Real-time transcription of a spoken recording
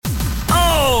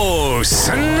Oh,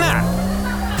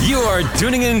 snap! You are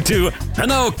tuning into the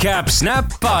No Cap Snap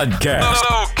Podcast. The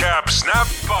No Cap Snap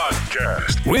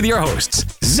Podcast. With your hosts,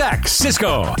 Zach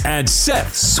Cisco and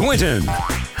Seth Swinton,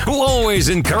 who always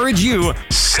encourage you,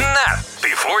 snap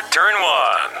before turn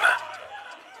one.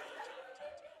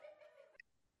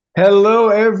 Hello,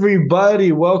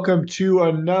 everybody. Welcome to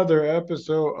another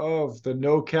episode of the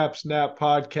No Cap Snap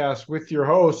Podcast with your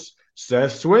host,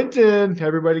 Seth Swinton.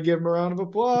 Everybody give him a round of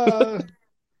applause.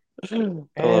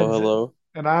 Hello.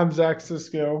 And I'm Zach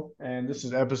Cisco, and this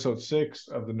is episode 6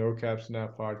 of the No Cap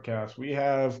Snap Podcast. We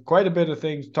have quite a bit of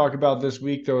things to talk about this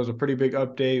week. There was a pretty big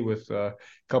update with a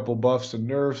couple buffs and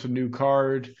nerfs, a new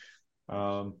card,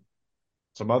 some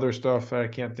other stuff that I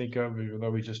can't think of, even though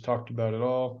we just talked about it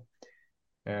all.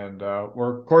 And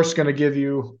we're, of course, going to give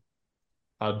you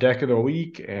a deck of the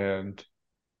week and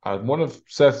one of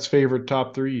Seth's favorite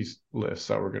top threes lists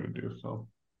that we're going to do. So,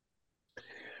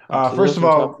 first of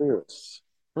all,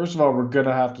 we're going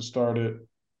to have to start it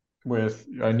with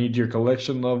I need your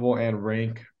collection level and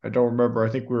rank. I don't remember. I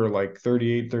think we were like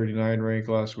 38, 39 rank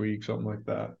last week, something like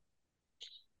that.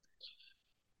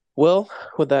 Well,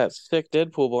 with that sick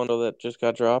Deadpool bundle that just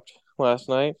got dropped last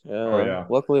night,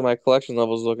 luckily my collection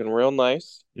level is looking real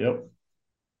nice. Yep.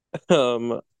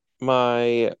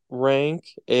 My rank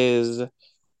is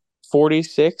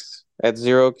 46 at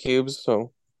 0 cubes,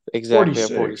 so exactly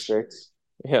 46. At 46.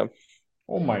 Yeah.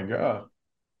 Oh my god.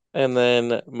 And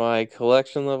then my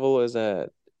collection level is at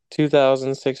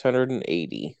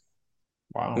 2,680.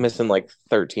 Wow. Missing like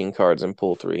 13 cards in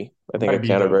pool 3. I think I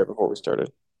counted right before we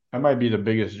started. That might be the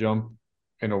biggest jump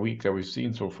in a week that we've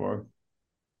seen so far.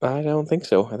 I don't think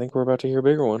so. I think we're about to hear a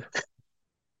bigger one.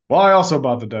 Well, I also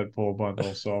bought the Deadpool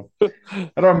bundle, so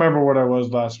I don't remember what I was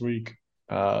last week.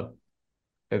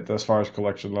 As far as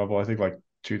collection level, I think like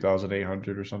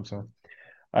 2,800 or something.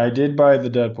 I did buy the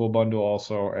Deadpool bundle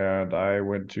also, and I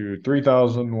went to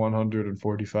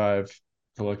 3,145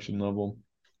 collection level.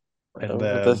 And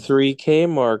then the 3K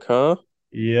mark, huh?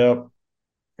 Yep,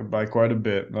 by quite a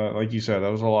bit. Like you said,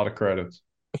 that was a lot of credits.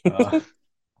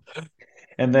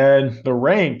 And then the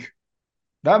rank,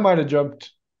 that might have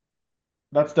jumped.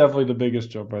 That's definitely the biggest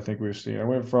jump I think we've seen. I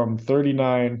went from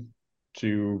 39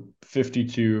 to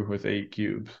 52 with 8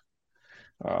 cubes.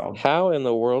 How in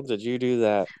the world did you do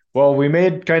that? Well, we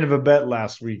made kind of a bet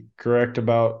last week, correct?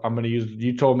 About I'm going to use.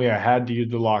 You told me I had to use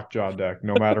the Lockjaw deck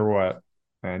no matter what,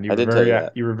 and you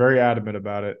were very adamant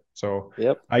about it. So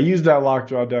yep, I used that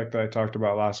Lockjaw deck that I talked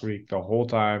about last week the whole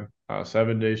time,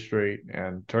 7 days straight,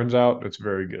 and turns out it's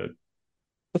very good.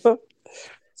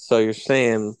 So you're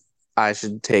saying I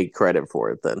should take credit for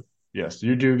it then? Yes,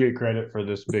 you do get credit for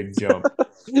this big jump.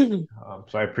 So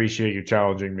I appreciate you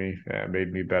challenging me and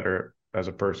made me better as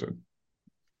a person.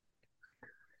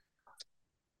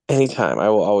 Anytime. I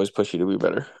will always push you to be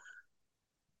better.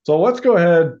 So let's go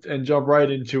ahead and jump right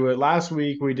into it. Last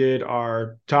week we did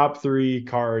our top 3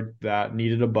 card that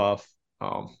needed a buff.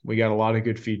 We got a lot of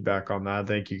good feedback on that.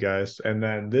 Thank you guys. And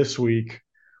then this week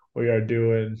we are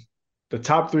doing the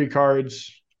top 3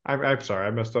 cards. I'm sorry,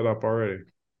 I messed that up already.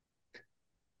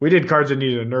 We did cards that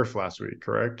needed a nerf last week,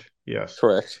 correct? Yes.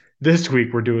 Correct. This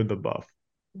week we're doing the buff.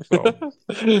 So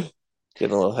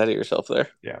getting a little ahead of yourself there.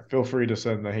 Yeah, feel free to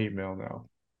send the hate mail now.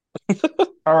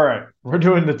 All right, we're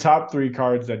doing the top 3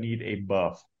 cards that need a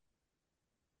buff.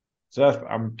 Seth,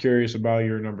 I'm curious about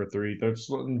your number 3. First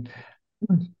of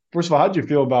all, how did you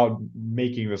feel about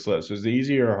making this list? Is it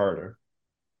easier or harder?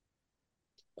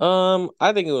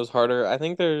 I think it was harder. I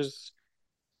think there's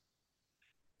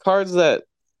cards that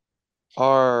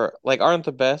aren't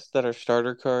the best, that are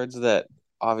starter cards that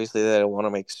obviously they don't want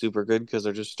to make super good because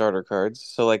they're just starter cards.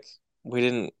 So I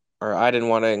didn't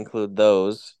want to include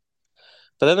those.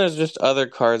 But then there's just other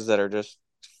cards that are just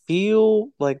feel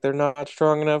like they're not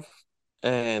strong enough,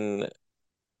 but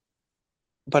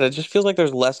it just feels like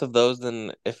there's less of those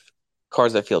than if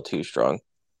cards that feel too strong.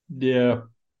 Yeah.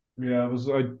 It was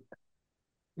like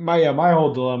my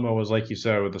whole dilemma was like you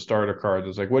said with the starter cards.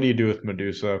 It's like, what do you do with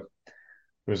Medusa?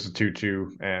 Who's a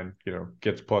 2/2 and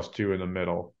gets +2 in the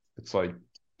middle. It's like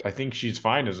I think she's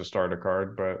fine as a starter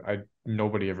card, but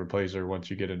nobody ever plays her once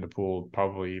you get into pool,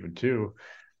 probably even 2.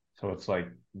 So it's like,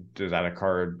 is that a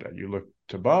card that you look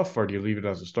to buff or do you leave it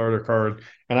as a starter card?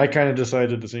 And I kind of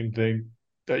decided the same thing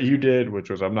that you did,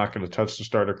 which was I'm not going to touch the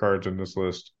starter cards in this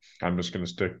list. I'm just going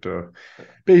to stick to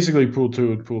basically pool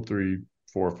 2 and pool 3,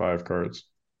 4 or 5 cards.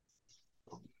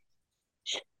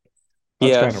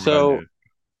 That's kind of what I did.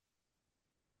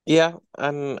 Yeah,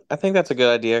 and I think that's a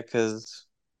good idea because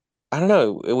I don't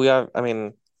know.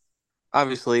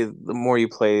 Obviously, the more you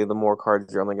play, the more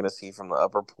cards you're only going to see from the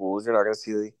upper pools. You're not going to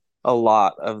see a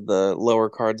lot of the lower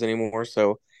cards anymore.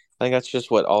 So I think that's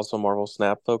just what also Marvel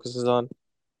Snap focuses on.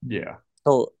 Yeah.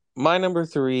 So my number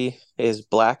three is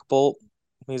Black Bolt.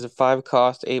 He's a 5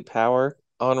 cost, 8 power.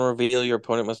 On reveal, your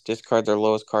opponent must discard their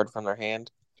lowest card from their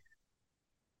hand.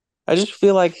 I just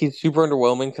feel like he's super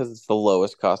underwhelming because it's the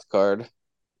lowest cost card.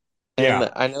 And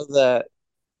Yeah. I know that,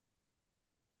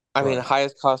 I mean, Right.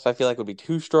 highest cost I feel like would be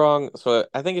too strong. So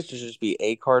I think it should just be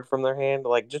a card from their hand,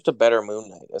 like just a better Moon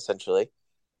Knight, essentially.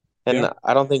 And Yeah.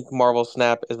 I don't think Marvel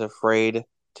Snap is afraid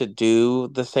to do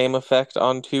the same effect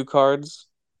on 2 cards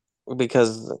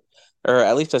because, or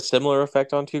at least a similar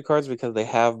effect on 2 cards because they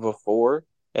have before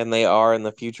and they are in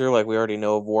the future. Like we already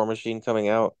know of War Machine coming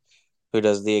out, who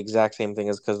does the exact same thing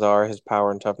as Khazar. His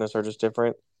power and toughness are just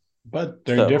different. But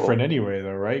they're So different anyway,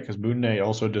 though, right? Because Moon Knight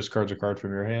also discards a card from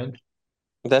your hand.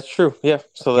 that's true. Yeah.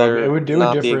 So So it they're would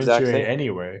not the exact differentiate same.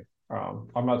 anyway.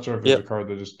 I'm not sure if there's a Yep. card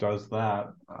that just does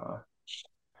that.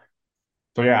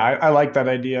 So yeah, I like that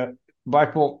idea.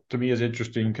 Black Bolt to me is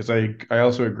interesting because I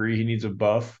also agree he needs a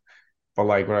buff. But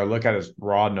like when I look at his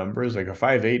raw numbers, like a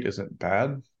 5/8 isn't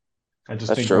bad.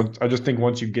 That's true. I just think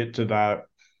once you get to that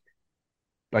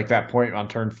like that point on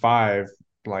turn 5,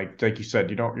 like you said,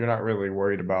 you're not really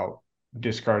worried about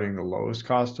discarding the lowest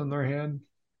cost in their hand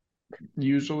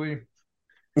usually.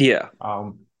 Yeah.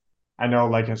 Um, I know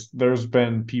there's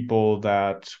been people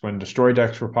that when destroy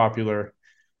decks were popular,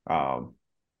 um,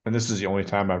 and this is the only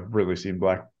time I've really seen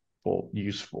Black Bolt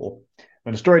useful.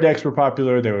 When destroy decks were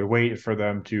popular, they would wait for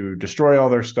them to destroy all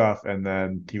their stuff, and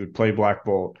then he would play Black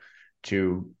Bolt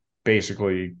to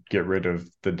basically get rid of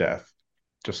the death,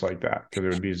 just like that, because it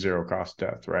would be zero cost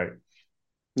death, right?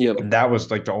 Yep. And that was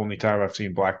like the only time I've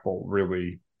seen Black Bolt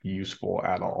really useful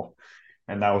at all.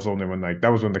 And that was only when that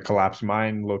was when the collapse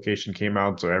mine location came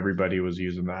out, so everybody was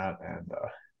using that. And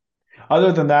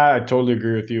other than that, I totally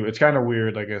agree with you. It's kind of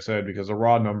weird, like I said, because the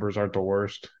raw numbers aren't the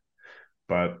worst.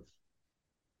 But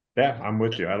yeah, I'm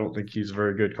with you. I don't think he's a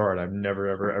very good card. I've never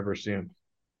ever seen him.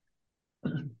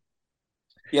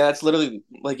 Yeah, it's literally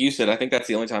like you said. I think that's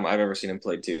the only time I've ever seen him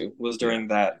played too. Was Yeah, during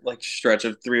that like stretch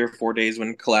of 3 or 4 days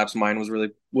when Collapse Mine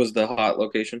was the hot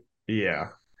location. yeah.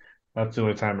 That's the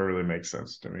only time it really makes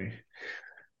sense to me.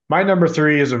 My number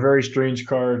three is a very strange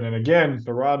card, and again,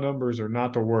 the raw numbers are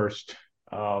not the worst.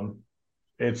 Um,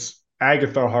 it's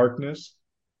Agatha Harkness,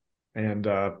 and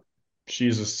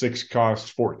she's a 6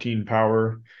 cost, 14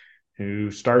 power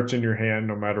who starts in your hand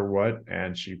no matter what,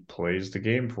 and she plays the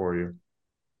game for you.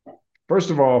 First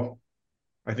of all,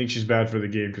 I think she's bad for the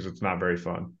game because it's not very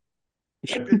fun.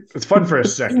 It's fun for a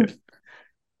second.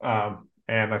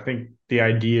 And I think the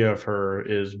idea of her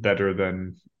is better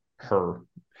than her.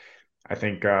 I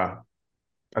think I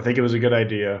think it was a good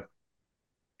idea,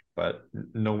 but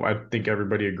no, I think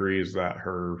everybody agrees that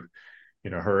her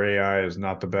AI is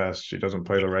not the best. She doesn't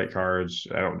play the right cards.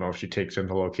 I don't know if she takes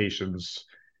into locations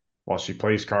while she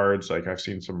plays cards. Like I've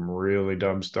seen some really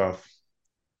dumb stuff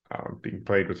being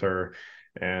played with her,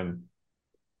 and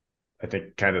I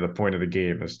think kind of the point of the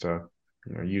game is to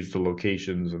use the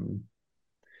locations and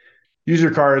use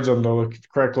your cards on the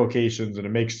correct locations, and it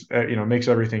makes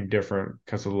everything different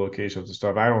because of the locations and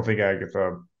stuff. I don't think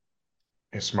Agatha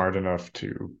is smart enough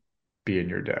to be in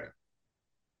your deck.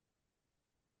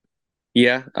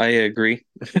 Yeah, I agree.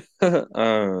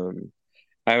 Um,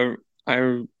 I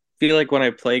I feel like when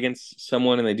I play against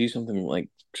someone and they do something like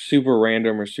super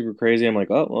random or super crazy, I'm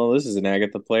like, oh well, this is an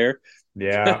Agatha player.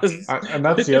 Yeah, and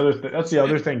that's the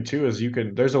other thing too is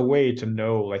there's a way to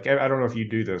know like I don't know if you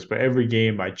do this, but every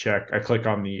game I click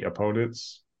on the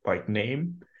opponent's like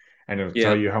name, and it'll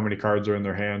tell Yeah, you how many cards are in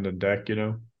their hand and deck.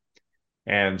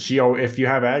 And if you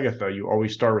have Agatha, you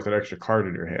always start with an extra card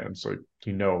in your hand, so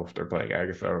you know if they're playing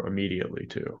Agatha immediately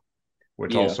too,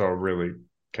 which yeah, also really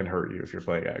can hurt you if you're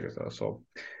playing Agatha. So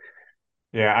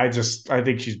yeah, I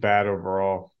think she's bad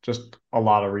overall. Just a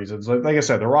lot of reasons. Like I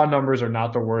said, the raw numbers are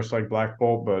not the worst like Black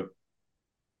Bolt, but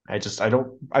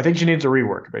I think she needs a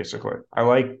rework, basically.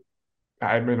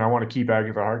 I mean, I want to keep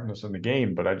Agatha Harkness in the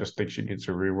game, but I just think she needs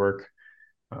a rework.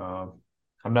 Um,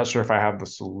 I'm not sure if I have the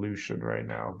solution right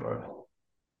now, but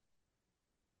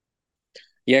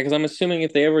yeah. Because I'm assuming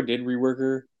if they ever did rework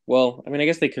her, well, I mean, I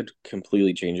guess they could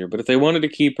completely change her, but if they wanted to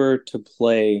keep her to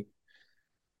play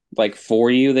like for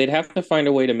you, they'd have to find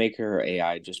a way to make her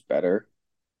AI just better.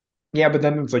 yeah, but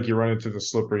then it's like you run into the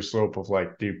slippery slope of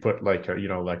like, do you put like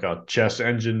like a chess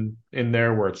engine in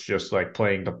there where it's just like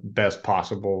playing the best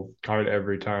possible card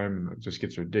every time, and it just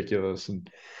gets ridiculous. And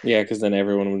Yeah, because then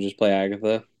everyone would just play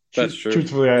Agatha. That's true.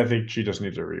 truthfully, I think she just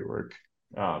needs a rework.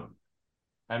 Um,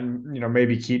 and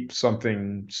maybe keep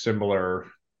something similar.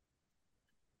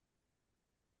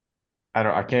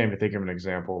 I can't even think of an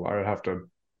example. I would have to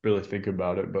really think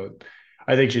about it, but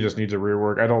I think she just needs a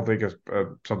rework. I don't think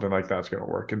something like that's going to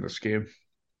work in this game.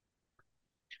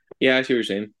 Yeah, I see what you're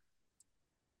saying.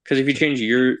 Because if you change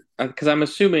your, because I'm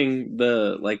assuming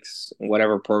the like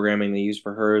whatever programming they use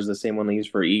for her is the same one they use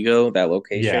for Ego, that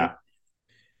location. Yeah,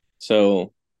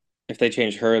 So if they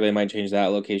change her, they might change that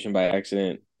location by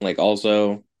accident, like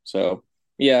also. So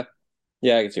yeah,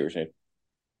 yeah, I can see what you're saying.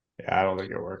 yeah, I don't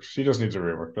think it works. She just needs a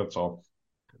rework. That's all.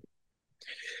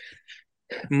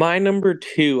 My number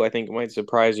two, I think, might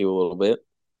surprise you a little bit.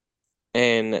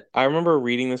 And I remember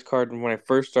reading this card when I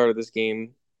first started this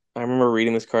game. I remember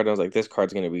reading this card and I was like, this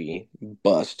card's gonna be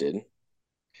busted.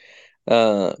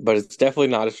 But it's definitely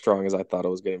not as strong as I thought it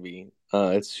was gonna be.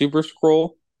 It's Super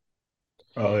Scroll.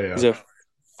 Oh He's yeah, a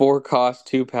 4 cost,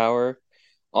 2 power.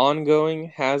 Ongoing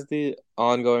has the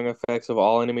ongoing effects of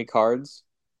all enemy cards.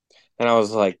 And I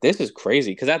was like, this is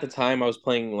crazy. Because at the time I was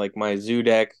playing like my zoo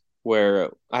deck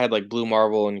where I had like Blue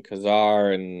Marvel and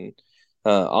Khazar and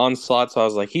Onslaught. So I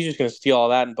was like, he's just gonna steal all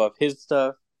that and buff his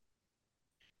stuff.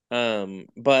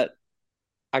 But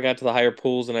I got to the higher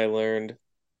pools and I learned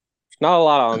there's not a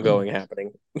lot of ongoing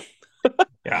happening.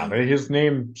 yeah. His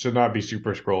name should not be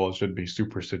Super Scroll. It should be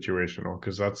Super Situational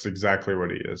because that's exactly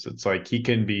what he is. It's like he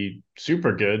can be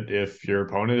super good if your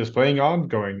opponent is playing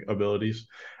ongoing abilities.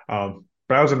 But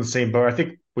I was in the same boat. I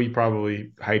think we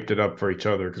probably hyped it up for each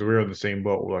other because we were in the same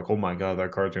boat. We're like, oh my god,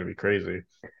 that card's gonna be crazy.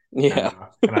 Yeah.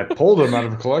 And I pulled him out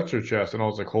of a collector chest, and I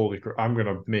was like, "Holy crap! I'm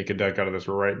gonna make a deck out of this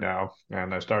right now."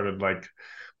 And I started like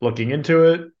looking into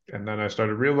it, and then I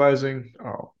started realizing,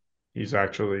 oh, he's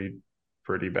actually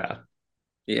pretty bad.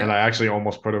 And Yeah. I actually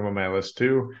almost put him on my list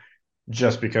too,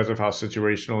 just because of how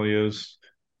situational he is.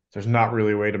 There's not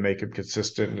really a way to make him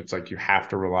consistent. It's like you have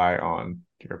to rely on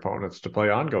your opponents to play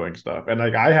ongoing stuff. And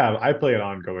like I play an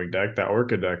ongoing deck. That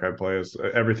Orca deck I play is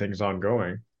everything's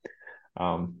ongoing.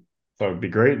 Um, so it'd be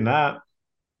great in that.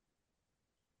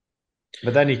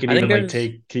 But then he can I think even like there's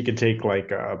take he can take like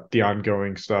the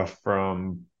ongoing stuff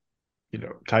from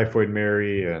Typhoid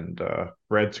Mary and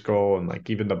Red Skull and like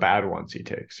even the bad ones he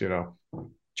takes.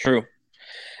 true.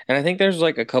 And I think there's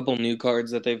like a couple new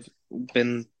cards that they've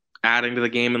been adding to the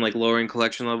game and like lowering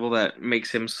collection level that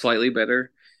makes him slightly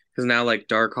better. Because now like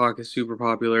Darkhawk is super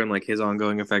popular and like his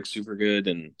ongoing effect's super good.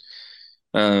 And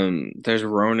there's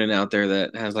Ronin out there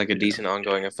that has like a Yeah. decent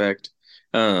ongoing effect.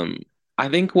 Um, I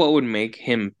think what would make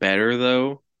him better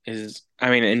though is, I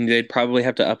mean, and they'd probably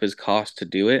have to up his cost to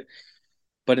do it.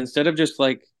 But instead of just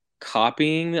like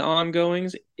copying the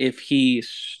ongoings, if he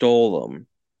stole them,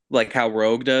 like how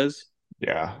Rogue does.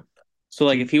 Yeah. So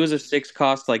like if He he was a 6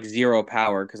 cost like 0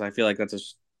 power, because I feel like that's a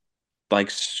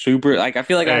like super like I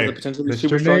feel like it has the Hey, potential to be Mr.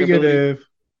 super strong ability. Negative.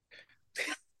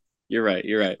 You're right.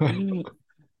 You're right.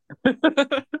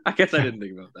 I guess I didn't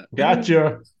think about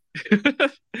Gotcha.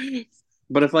 that.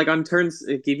 But if like on turns,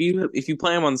 if you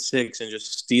play him on 6 and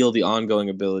just steal the ongoing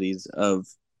abilities of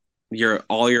your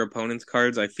all your opponent's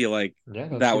cards, I feel like Yeah,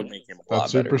 that would make him a that's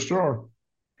lot better. super strong.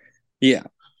 Yeah.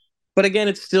 But again,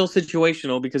 it's still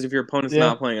situational because if your opponent's Yeah.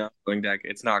 not playing an ongoing deck,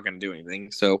 it's not going to do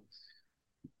anything. So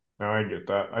No, I get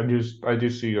that. I do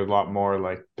see a lot more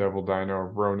like Devil Dino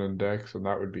Ronin decks, and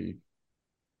that would be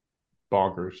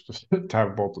bonkers just to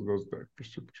have both of those decks for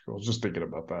super scrolls. Just thinking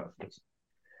about that.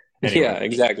 yeah, Anyway.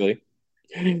 exactly.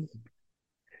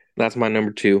 That's my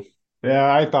number two.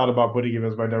 Yeah, I thought about putting him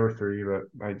as my number three, but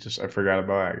I forgot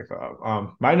about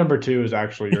Agatha. My number two is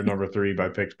actually your number three, but I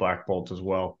picked Black Bolt as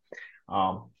well.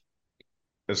 Um,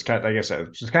 it's kind like I said,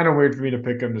 it's just kind of weird for me to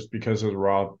pick him just because his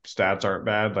raw stats aren't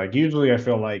bad. Like usually, I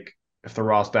feel like if the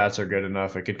raw stats are good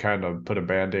enough, it could kind of put a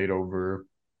band-aid over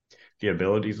the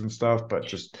abilities and stuff. But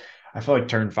just I feel like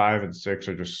turn 5 and 6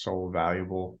 are just so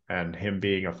valuable, and him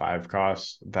being a 5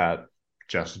 cost that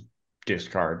just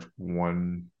discards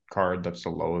one card that's the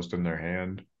lowest in their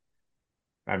hand.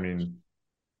 I mean,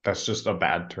 that's just a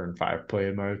bad turn 5 play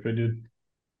in my opinion.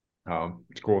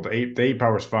 It's cool. The eight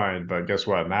power's fine, but guess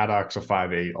what? Maddox's a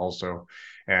 5/8 also,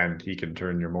 and he can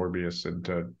turn your Morbius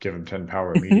into give him 10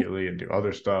 power immediately and do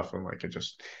other stuff. And like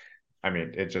I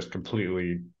mean, it just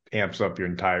completely amps up your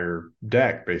entire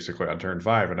deck basically on turn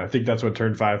 5. And I think that's what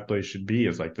turn 5 play should be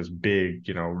is like this big,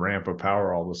 ramp of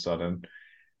power all of a sudden.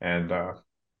 And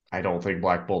I don't think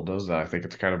Black Bolt does that. I think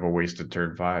it's kind of a wasted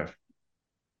turn 5.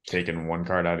 Taking one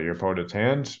card out of your opponent's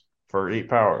hand for 8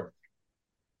 power.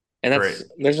 And Great.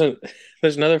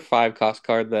 there's another 5 cost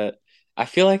card that I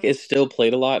feel like is still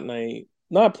played a lot, and I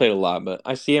not played a lot, but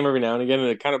I see him every now and again, and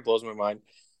it kind of blows my mind.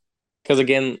 Because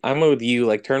again, I'm with you.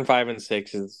 Like turn 5 and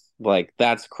 6 is like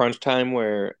that's crunch time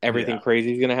where everything Yeah.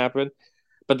 crazy is gonna happen.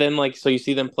 But then like so you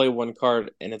see them play one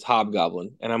card and it's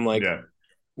Hobgoblin, and I'm like, Yeah.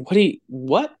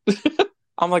 what?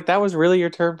 I'm like, that was really your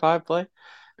turn 5 play?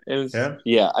 Yeah.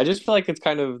 Yeah, I just feel like it's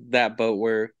kind of that boat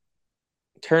where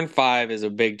turn 5 is a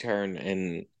big turn,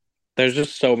 and there's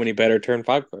just so many better turn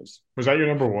 5 cards. Was that your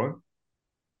number one?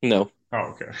 No,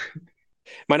 Oh, okay.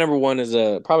 my number one is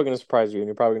probably going to surprise you, and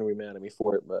you're probably going to be mad at me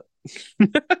for it, but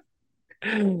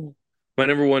my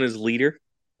number one is leader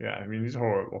Yeah, I mean he's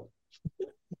horrible.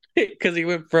 because he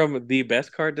went from the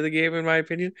best card to the game, in my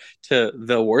opinion, to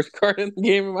the worst card in the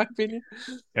game, in my opinion.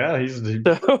 Yeah,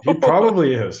 So, he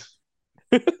probably is.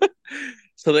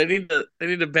 so they need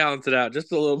to balance it out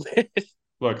just a little bit.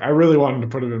 Look, I really wanted to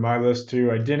put him in my list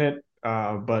too. I didn't,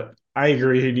 but I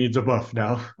agree he needs a buff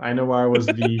now. I know I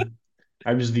was the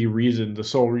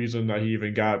sole reason that he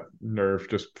even got nerfed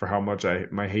just for how much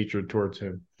my hatred towards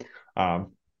him.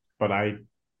 Um, but I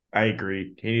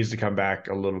agree. He needs to come back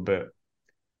a little bit.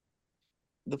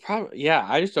 The problem, yeah,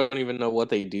 I just don't even know what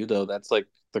they do though. That's like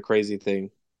the crazy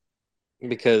thing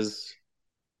because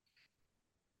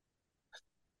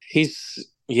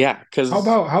because How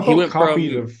he about went copy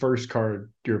the from first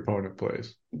card your opponent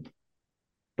plays?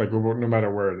 Like no matter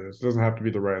where it is. It doesn't have to be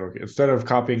the right location. Instead of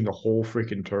copying the whole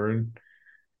freaking turn,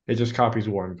 it just copies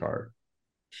one card.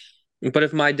 but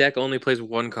if my deck only plays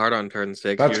one card on turn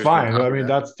 6, That's you're just gonna fine. I copy mean,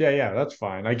 that. yeah, that's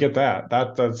fine. I get that.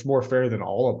 That's more fair than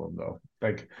all of them though.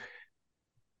 Like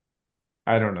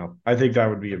I don't know. I think that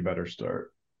would be a better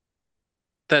start.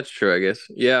 That's true, I guess.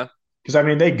 Yeah. Because I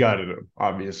mean, they gutted him.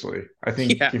 Obviously, I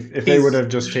think Yeah. if they would He's have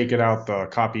just taken out the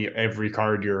copy every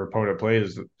card your opponent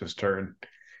plays this turn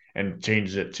and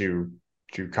changed it to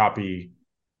copy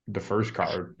the first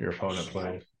card your opponent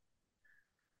plays,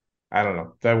 I don't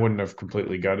know. That wouldn't have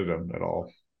completely gutted him at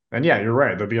all. And yeah, you're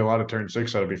right. There'd be a lot of turn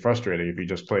six that'd be frustrating if you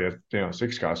just play a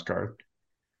six cost card.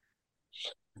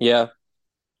 yeah.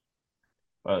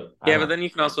 But I Yeah, don't but know. then you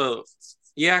can also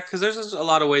because there's just a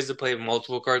lot of ways to play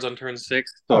multiple cards on turn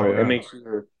 6. Oh So yeah,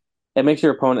 it makes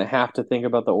your opponent have to think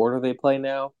about the order they play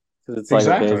now. Because it's like,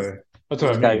 okay, exactly. That's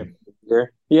what I this guy gonna mean. play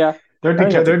here. Yeah. I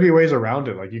think that's a There'd be ways around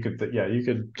it. Like you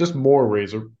could just more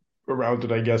ways around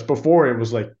it. I guess before it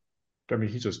was like, I mean,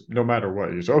 he just no matter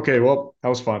what. He's okay. Well, that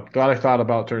was fun. Glad I thought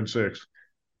about turn six.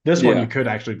 This one you yeah. could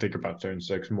actually think about turn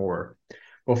six more.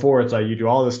 Before it's like you do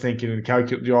all this thinking and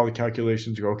do all the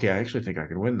calculations. You go, okay, I actually think I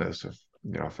can win this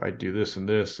if I do this and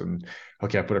this and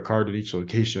okay, I put a card at each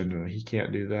location and he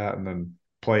can't do that and then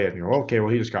play it and you go, okay, well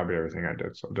he just copied everything I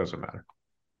did, so it doesn't matter.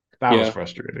 That was Yeah.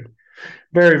 frustrating.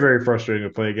 Very, very frustrating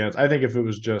to play against. I think if it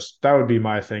was just that would be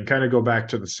my thing. Kind of go back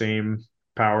to the same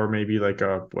power, maybe like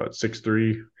a what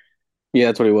 6'3". Yeah,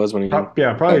 that's what he was when he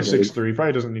Yeah, probably a upgraded. 6'3".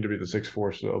 Probably doesn't need to be the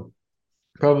 6'4". So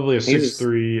probably a He's six a,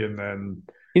 three, and then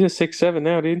he's a 6'7"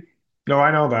 now, dude. no,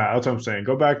 I know that. That's what I'm saying.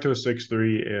 Go back to a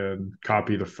 6'3" and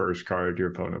copy the first card your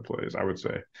opponent plays. I would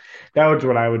say that was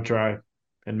what I would try,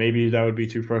 and maybe that would be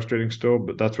too frustrating still,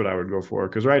 but that's what I would go for.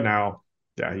 Because right now,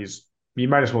 yeah, he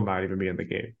might as well not even be in the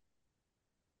game.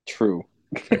 True.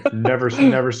 Like never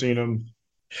seen him.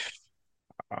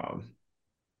 Um,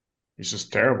 he's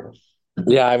just terrible.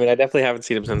 Yeah, I mean, I definitely haven't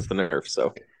seen him since the nerf.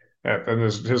 So And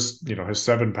his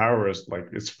seven power is like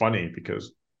it's funny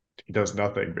because he does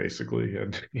nothing basically,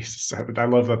 and he's a seven. I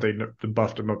love that they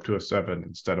buffed him up to a seven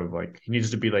instead of like he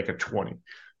needs to be like a 20.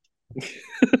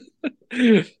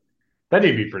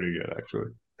 That'd be pretty good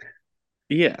actually.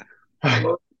 yeah.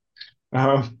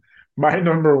 My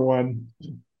number one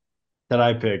that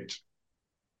I picked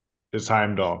is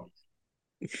Heimdall.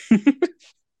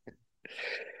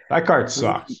 That card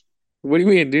sucks. What do you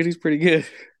mean, dude? He's pretty good.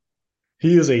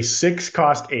 He is a six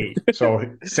cost eight.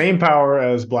 So same power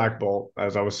as Black Bolt,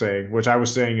 as I was saying, which I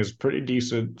was saying is pretty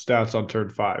decent stats on turn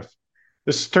five.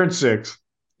 This is turn six.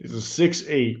 He's a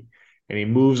 6'8", and he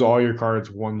moves all your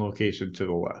cards one location to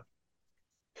the left.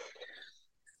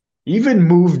 Even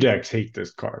move decks hate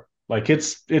this card. Like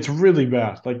it's really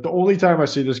bad. Like the only time I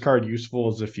see this card useful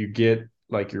is if you get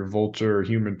like your Vulture or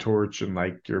Human Torch and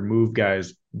like your move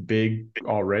guy's big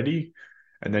already,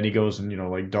 and then he goes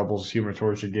and like doubles Human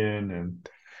Torch again and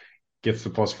gets the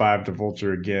 +5 to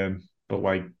Vulture again. But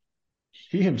like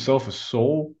he himself is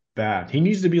so bad. He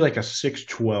needs to be like a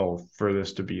 6'12" for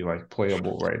this to be like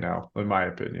playable right now, in my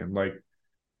opinion. Like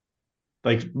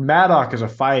Maddock is a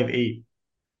 5'8"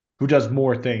 who does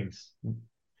more things.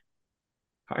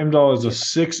 Heimdall is a Yeah.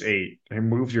 6'8" and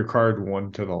moves your card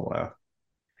one to the left.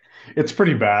 It's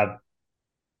pretty bad.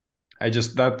 I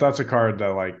just that's a card that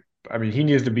like I mean he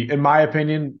needs to be in my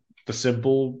opinion, the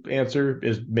simple answer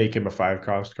is make him a 5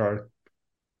 cost card.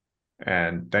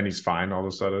 And then he's fine all of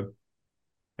a sudden.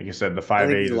 Like I said, the I five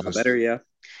think he's eight a is lot better. just Yeah.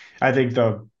 I think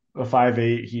the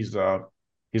 5'8", he's the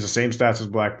same stats as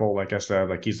Black Bolt, like I said.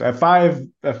 Like he's at 5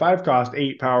 cost,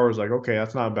 8 power is like, okay,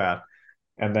 that's not bad.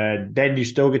 And then you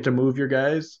still get to move your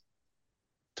guys.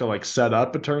 to like set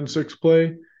up a turn six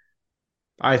play,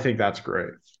 I think that's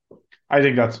great. I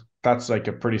think that's like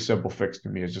a pretty simple fix to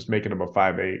me. Is just making him a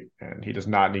 5/8, and he does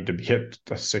not need to be hit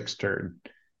a six turn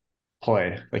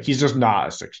play. Like he's just not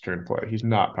a six turn play. He's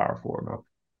not powerful enough.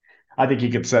 I think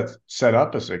he could set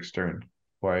up a six turn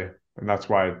play, and that's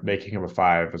why making him a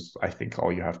five is I think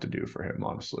all you have to do for him,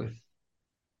 honestly.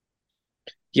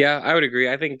 Yeah, I would agree.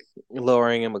 I think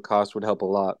lowering him a cost would help a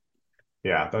lot.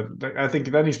 Yeah, I think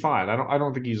then he's fine. I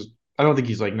don't think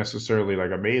he's like necessarily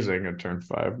like amazing at turn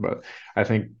five, but I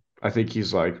think I think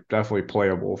he's like definitely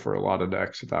playable for a lot of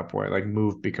decks at that point. Like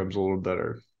move becomes a little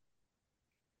better.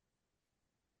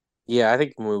 Yeah, I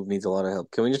think move needs a lot of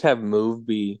help. Can we just have move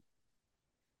be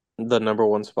the number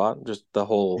one spot? Just the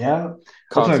whole Yeah,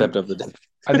 that's concept of the deck.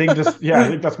 I think just yeah, I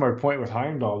think that's my point with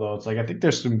Heimdall though. It's like I think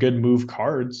there's some good move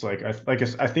cards. I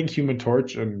think Human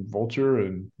Torch and Vulture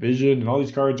and Vision and all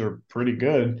these cards are pretty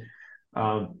good.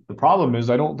 The problem is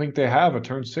I don't think they have a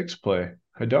turn six play.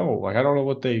 I don't know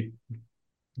what they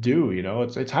do. You know,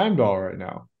 it's Heimdall right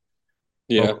now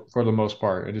Yeah. for the most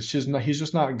part, and it's just not, he's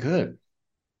just not good.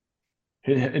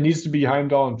 It needs to be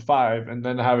Heimdall in five, and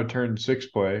then have a turn six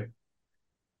play.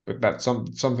 But that's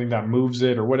something that moves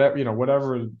it or whatever,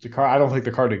 whatever the card. I don't think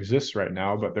the card exists right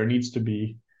now, but there needs to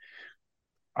be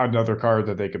another card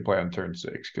that they can play on turn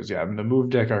six. Because yeah, I mean, the move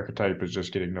deck archetype is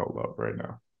just getting no love right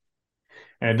now,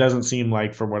 and it doesn't seem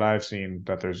like, from what I've seen,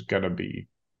 that there's gonna be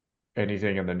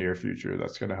anything in the near future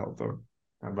that's gonna help them,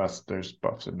 unless there's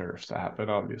buffs and nerfs to happen,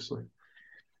 obviously.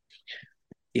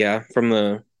 Yeah, from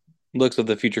the looks of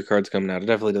the future cards coming out, it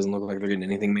definitely doesn't look like they're getting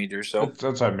anything major. So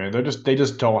That's what I mean. They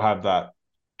just don't have that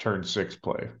turn six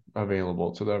play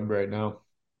available to them right now.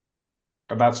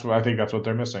 And that's what I think that's what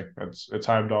they're missing. It's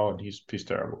Heimdall, and he's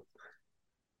terrible.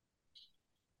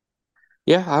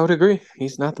 yeah, I would agree.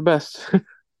 He's not the best.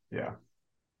 Yeah.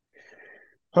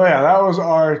 Oh yeah, that was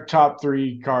our top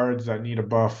three cards that need a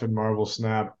buff in Marvel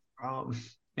Snap.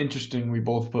 Interesting. We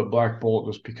both put Black Bolt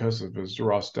just because of his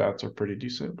raw stats are pretty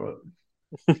decent, but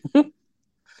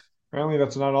apparently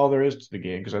that's not all there is to the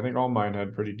game because I think all mine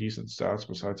had pretty decent stats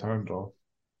besides Heimdall.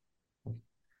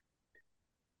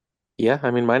 Yeah,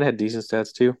 I mean mine had decent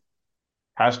stats too.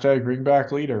 Hashtag bring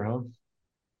back leader, huh?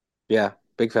 Yeah,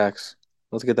 big facts.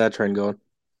 Let's get that trend going.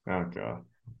 Oh god.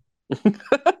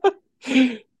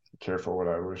 Careful what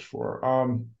I wish for.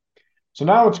 So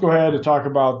now let's go ahead and talk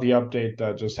about the update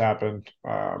that just happened.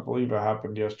 I believe it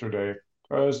happened yesterday.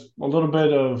 There's a little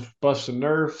bit of buffs and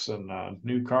nerfs and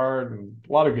new card and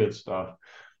a lot of good stuff.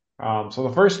 So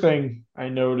the first thing I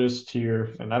noticed here,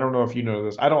 and I don't know if you know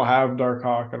this, I don't have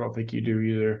Darkhawk. I don't think you do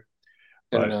either,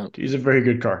 I don't but know. he's a very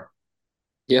good card.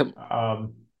 Yep.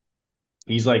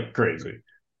 He's like crazy.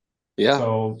 Yeah.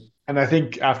 So, and I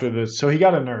think after this, so he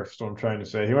got a nerf. So I'm trying to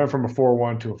say he went from a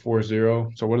 4/1 to a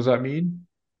 4/0. So what does that mean?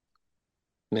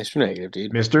 Mr. Negative,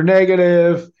 dude. Mr.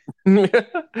 Negative.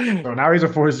 So now he's a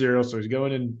 4/0, so he's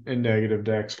going in negative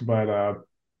decks. But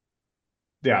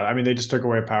yeah, I mean they just took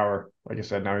away power. Like I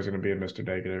said, now he's going to be a Mr.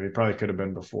 Negative. He probably could have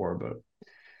been before, but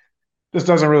this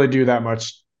doesn't really do that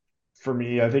much for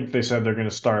me. I think they said they're going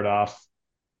to start off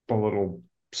a little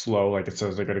slow, like it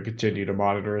says they're going to continue to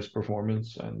monitor his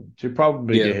performance, and he'll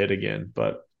probably Yeah. get hit again.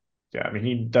 But yeah, I mean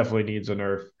he definitely needs a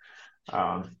nerf.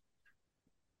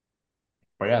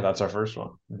 But yeah, that's our first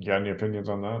one. You got any opinions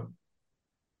on that?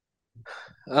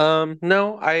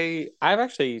 No, I've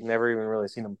actually never even really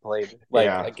seen him played like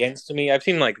Yeah, against me. I've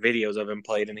seen like videos of him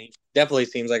played, and he definitely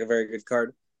seems like a very good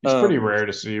card. he's pretty rare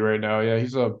to see right now. Yeah,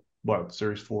 he's a what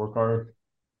Series 4 card.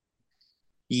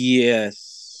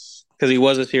 Yes, because he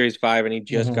was a Series 5 and he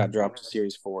just got Mm-hmm. dropped to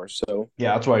Series 4. So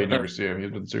Yeah, that's why you uh, never see him.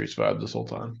 He's been Series 5 this whole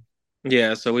time.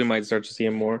 yeah, so we might start to see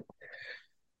him more.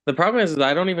 The problem is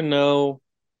I don't even know.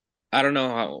 I don't know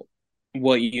how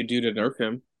what you do to nerf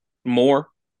him more.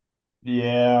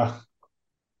 Yeah,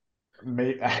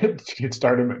 I could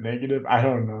start him at negative. I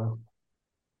don't know.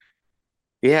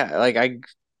 Yeah, like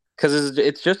because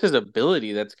it's just his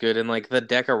ability that's good and like the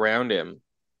deck around him.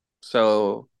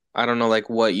 So I don't know like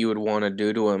what you would want to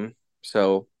do to him.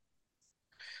 So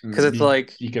because it's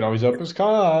like You could always up his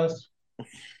cost.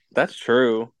 that's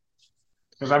true.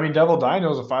 Because I mean, Devil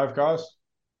Dino's a 5 cost.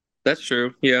 That's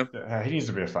true. Yeah. Yeah, he needs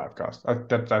to be a 5 cost. I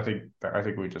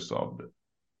think we just solved it.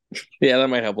 Yeah, that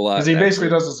might help a Because lot, he basically actually.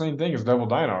 does the same thing as Devil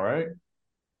Dino, right?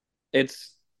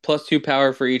 It's +2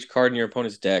 power for each card in your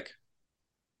opponent's deck.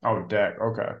 Oh, deck.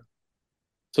 Okay.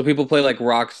 So people play like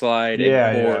Rock Slide and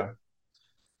Yeah, Core. yeah.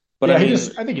 But I Yeah, mean,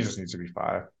 I think he just needs to be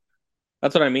 5.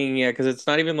 that's what I mean. Yeah, because it's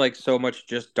not even like so much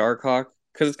just Darkhawk.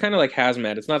 Because it's kind of like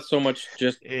Hazmat. It's not so much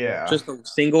Yeah. just a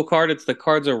single card. It's the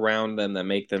cards around them that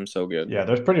make them so good. Yeah,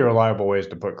 there's pretty reliable ways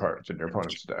to put cards in your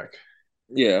opponent's deck.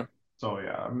 Yeah. So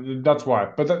yeah, I mean, that's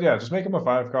why. But yeah, just make him a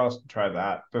 5 cost and try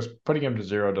that. Just putting him to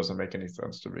 0 doesn't make any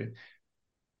sense to me.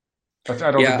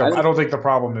 Yeah, I I think don't think the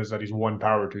problem is that he's 1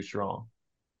 power too strong.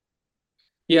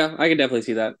 yeah, I can definitely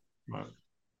see that. But,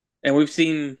 And we've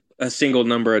seen a single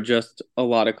number adjust a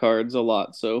lot of cards a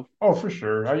lot, so oh, for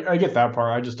sure. I get that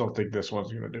part. I just don't think this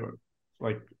one's gonna do it.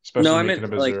 Like, no, especially I making meant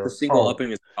him a like the 0. single Oh, upping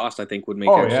his cost I think would make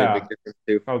oh actually a big yeah. difference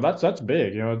too. Oh, that's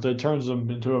big. It turns them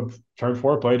into a turn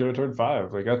 4 play to a turn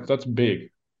 5. Like that's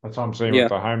big. That's what I'm saying with Yeah.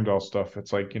 the Heimdall stuff.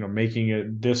 It's like, making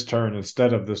it this turn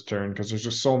instead of this turn because there's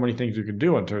just so many things you can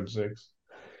do on turn 6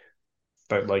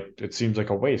 that like it seems like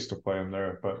a waste to play in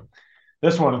there. But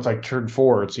this one, it's like turn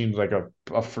 4. It seems like a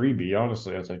freebie.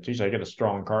 Honestly, it's like, geez, I get a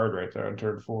strong card right there on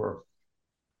turn 4.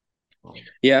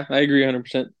 Yeah, I agree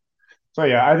 100%. So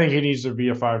yeah, I think he needs to be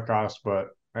a 5 cost, but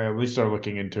I at least start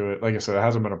looking into it. Like I said, it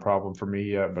hasn't been a problem for me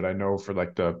yet, but I know for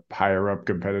like the higher up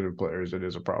competitive players, it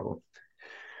is a problem.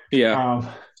 Yeah. Um,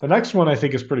 the next one I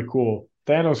think is pretty cool.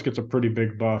 Thanos gets a pretty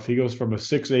big buff. He goes from a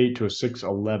 6'8" to a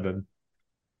 6'11.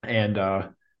 And I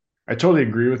totally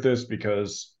agree with this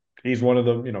because he's one of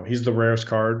the, he's the rarest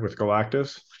card with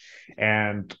Galactus.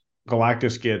 And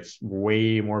Galactus gets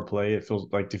way more play. It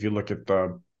feels like if you look at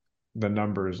the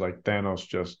numbers, like Thanos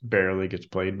just barely gets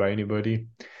played by anybody.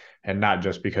 And not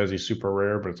just because he's super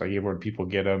rare, but it's like even when people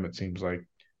get him, it seems like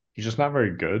he's just not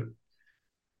very good.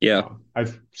 Yeah.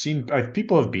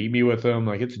 People have beat me with him.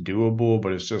 Like it's doable,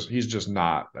 but he's just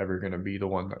not ever going to be the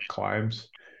one that climbs.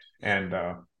 And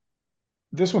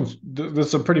this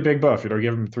is a pretty big buff.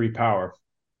 Give him 3 power.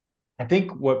 I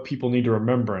think what people need to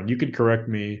remember, and you could correct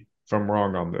me if I'm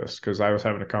wrong on this, because I was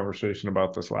having a conversation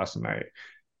about this last night,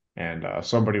 and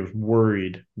somebody was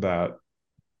worried that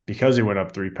because he went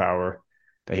up 3 power,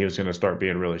 that he was going to start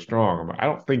being really strong. I'm like, I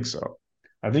don't think so.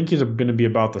 I think he's going to be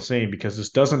about the same because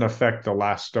this doesn't affect the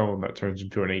last stone that turns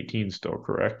into an 18 still,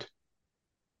 correct?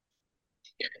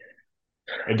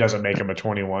 It doesn't make him a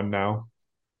 21 now.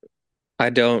 I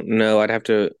don't know.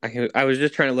 I was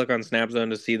just trying to look on Snap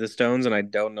Zone to see the stones and I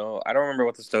don't know. I don't remember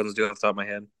what the stones do off the top of my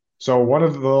head. So one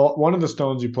of the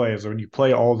stones you play is when you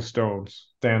play all the stones,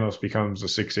 Thanos becomes a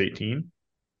 618.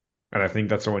 And I think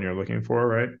that's the one you're looking for,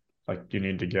 right? Like you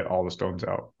need to get all the stones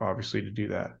out, obviously, to do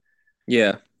that.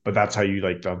 Yeah. But that's how you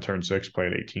like on turn 6 play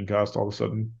an 18 cost all of a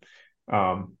sudden.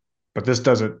 Um, but this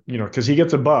doesn't, because he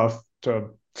gets a buff to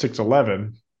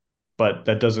 611, but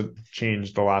that doesn't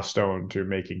change the last stone to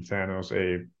making Thanos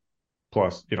a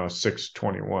plus,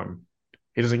 621.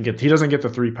 He doesn't get the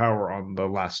 3 power on the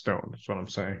last stone. That's what I'm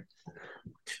saying.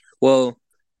 Well,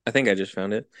 I think I just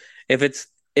found it. If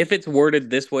it's worded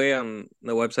this way on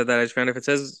the website that I just found, if it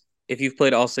says if you've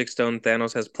played all six stone,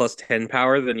 Thanos has plus 10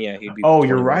 power, then yeah, he'd be Oh,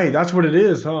 you're 21. right. That's what it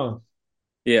is, huh?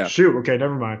 Yeah. Shoot. Okay,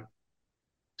 never mind.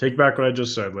 Take back what I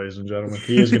just said, ladies and gentlemen.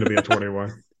 He is going to be a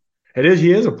 21. It is.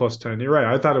 He is a plus 10. You're right.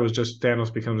 I thought it was just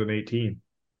Thanos becomes an 18.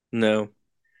 No.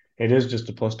 It is just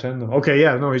a plus 10, though. Okay,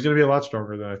 yeah. No, he's going to be a lot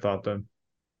stronger than I thought then.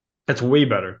 That's way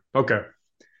better. Okay.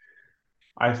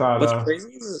 I thought, What's crazy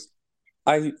is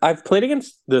I've played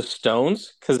against the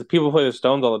Stones because people play the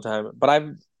Stones all the time, but I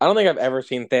don't think I've ever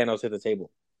seen Thanos hit the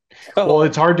table. well,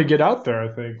 it's So hard to get out there,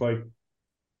 I think. Like,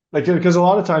 because a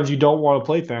lot of times you don't want to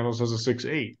play Thanos as a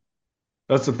 6'8".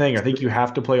 That's the thing. I think you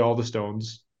have to play all the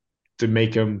stones to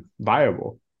make him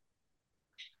viable.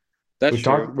 that's We've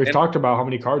true. talked we've And talked about how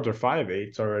many cards are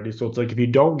 5'8s already. So it's like if you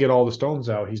don't get all the stones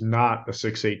out, he's not a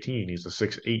 618. He's a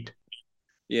 6'8.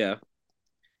 yeah.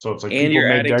 So it's like And people you're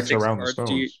make adding decks six around the cards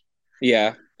to you. stones.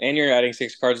 Yeah. And you're adding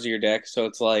six cards to your deck, so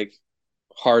it's like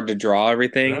hard to draw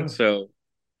everything. Yeah. So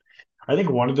I think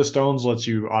one of the stones lets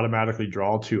you automatically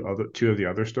draw two of the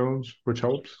other stones, which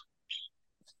helps.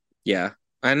 yeah.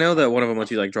 I know that one of them lets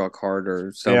you like draw a card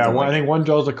or Yeah, something I like think that. one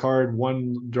draws a card,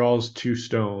 one draws 2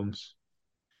 stones.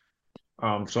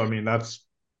 So I mean that's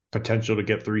potential to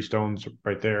get 3 stones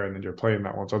right there, and then you're playing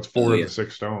that one. So it's Oh four of yeah. the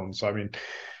 6 stones. So I mean,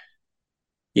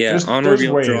 Yeah, on there's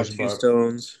reveal draw ways, two but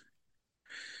stones.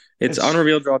 It's on it's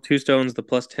reveal draw two stones, the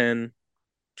plus 10,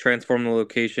 transform the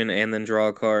location, and then draw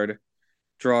a card.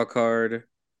 Draw a card.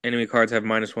 Enemy cards have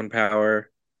 -1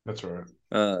 power. that's right.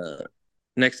 Uh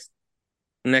next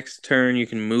next turn you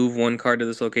can move one card to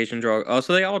this location, draw. Oh,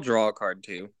 so they all draw a card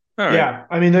too. All right. Yeah,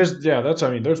 I mean,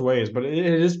 there's ways, but it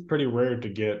is pretty rare to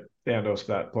get Thanos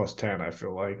that plus 10. I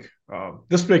feel like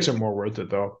this makes it more worth it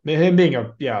though. Him being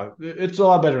it's a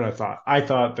lot better than I thought. I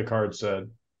thought the card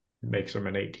said makes him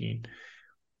an 18.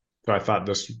 So I thought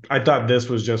this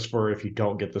was just for if you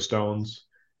don't get the stones,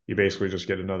 you basically just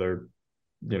get another,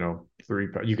 3.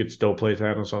 You could still play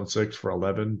Thanos on 6 for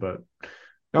 11, but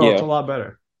no, it's a Yeah. lot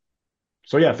better.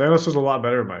 So yeah, Thanos is a lot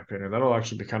better in my opinion. That'll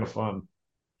actually be kind of fun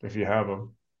if you have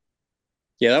him.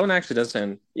 Yeah, that one actually does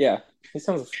sound. Yeah, he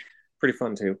sounds pretty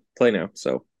fun to play now.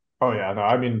 So Oh yeah, no,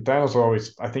 I mean Thanos will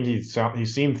always. I think he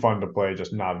seemed fun to play,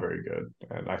 just not very good,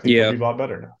 and I think he'll yeah, be a lot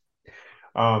better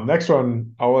now. Next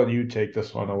one, I'll let you take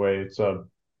this one away. It's a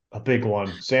big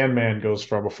one. Sandman goes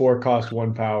from a 4 cost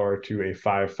 1 power to a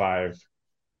 5/5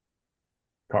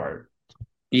 card.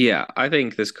 yeah, I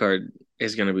think this card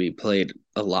is going to be played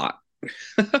a lot.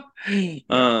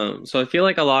 Yeah. So I feel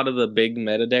like a lot of the big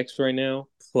meta decks right now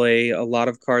play a lot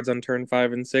of cards on turn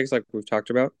 5 and 6, like we've talked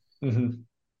about. Hmm.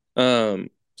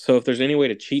 So if there's any way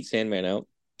to cheat Sandman out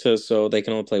to so they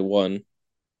can only play one,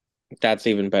 that's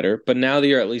even better. But now that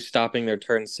you're at least stopping their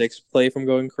turn 6 play from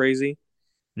going crazy,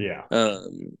 Yeah.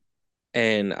 um,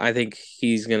 and I think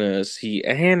he's gonna see,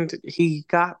 and he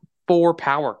got 4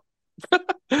 power.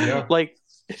 Yeah. Like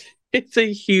it's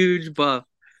a huge buff.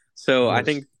 So It I is.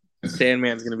 think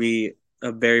Sandman's gonna be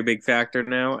a very big factor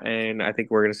now, and I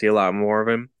think we're gonna see a lot more of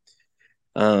him.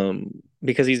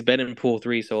 Because he's been in pool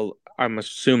 3, so I'm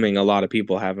assuming a lot of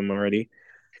people have him already.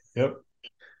 Yep.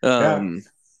 Yeah. Um,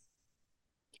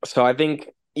 so I think,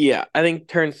 yeah, I think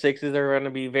turn 6s are going to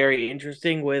be very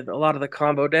interesting with a lot of the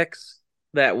combo decks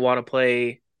that want to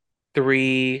play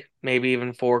 3, maybe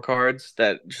even 4 cards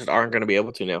that just aren't going to be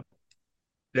able to now.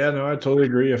 Yeah. No, I totally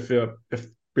agree. If it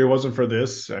wasn't for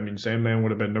this, I mean, Sandman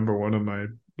would have been number one on my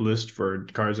list for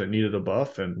cards that needed a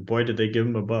buff, and boy, did they give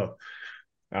him a buff.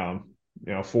 Um,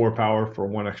 4 power for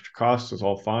 1 extra cost is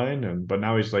all fine, and but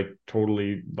now he's like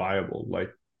totally viable.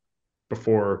 Like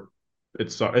before,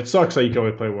 it sucks that you can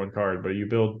only play 1 card, but you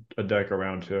build a deck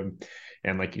around him,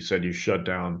 and like you said, you shut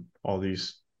down all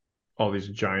these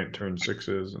giant turn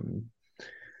 6s, and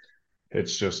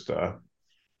it's just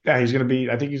yeah, he's gonna be.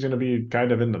 I think he's gonna be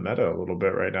kind of in the meta a little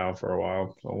bit right now for a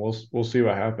while. So we'll see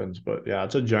what happens. But yeah,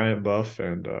 it's a giant buff,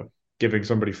 and giving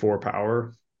somebody 4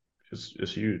 power is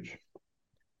huge.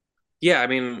 Yeah, I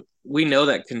mean, we know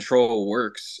that control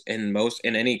works in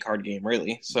any card game,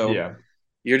 really. So Yeah,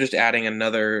 you're just adding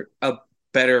a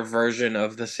better version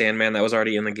of the Sandman that was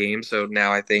already in the game. So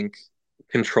now I think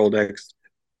control decks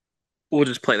will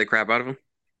just play the crap out of him.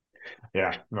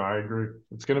 yeah, no, I agree.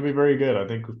 It's gonna be very good. I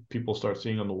think people start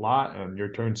seeing it a lot, and your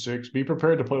turn 6. Be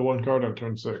prepared to play 1 card on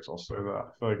turn 6. I'll say that. I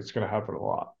feel like it's gonna happen a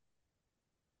lot.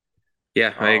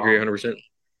 Yeah, I agree Um, 100%.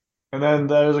 and then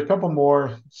there's a couple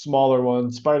more smaller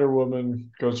ones. Spider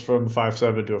Woman goes from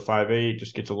 5/7 to a 5/8,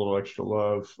 just gets a little extra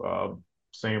love.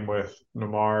 Same with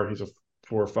Namar, he's a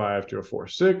 4/5 to a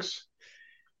 4/6.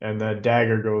 And then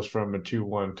Dagger goes from a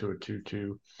 2/1 to a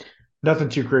 2/2. Nothing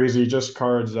too crazy, just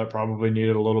cards that probably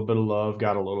needed a little bit of love,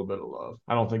 got a little bit of love.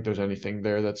 I don't think there's anything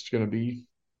there that's going to be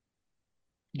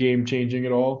game changing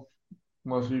at all,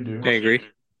 unless you I do. agree.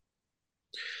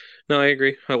 No, I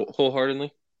agree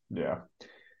wholeheartedly. Yeah,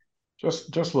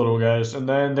 just little guys. And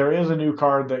then there is a new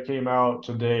card that came out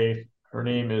today. Her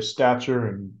name is Stature,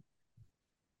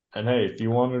 and hey, if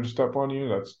you want her to step on you,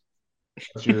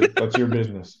 that's your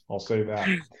business. I'll say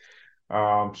that.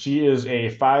 She is a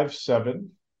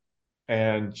 5/7,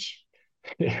 and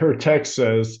her text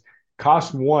says,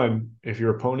 "Cost 1 if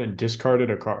your opponent discarded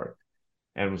a card."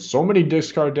 And with so many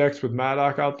discard decks with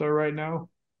Maddock out there right now,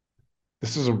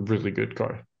 this is a really good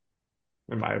card,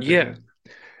 in my Yeah, opinion.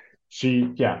 She's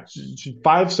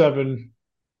 5/7.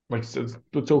 Like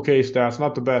it's okay stats,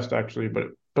 not the best actually, but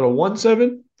a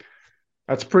 1/7,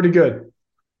 that's pretty good.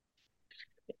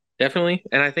 definitely.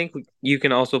 And I think you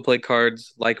can also play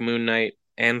cards like Moon Knight,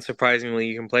 and surprisingly,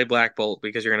 you can play Black Bolt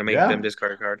because you're going to make them Yeah,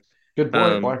 discard a card. good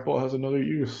point. Um, Black Bolt has another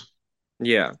use.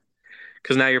 yeah,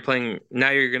 because now you're playing.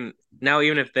 Now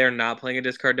even if they're not playing a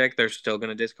discard deck, they're still going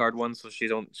to discard one. So she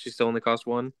still only costs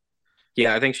one.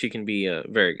 Yeah, I think she can be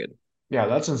very good. Yeah,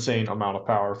 that's insane amount of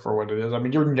power for what it is. I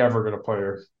mean, you're never gonna play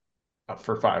her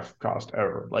for 5 cost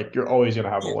ever. Like you're always gonna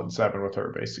have a 1/7 with her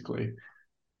basically.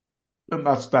 And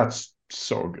that's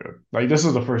so good. Like this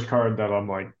is the first card that I'm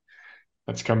like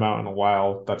that's come out in a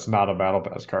while. That's not a battle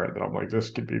pass card that I'm like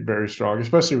this could be very strong,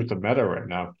 especially with the meta right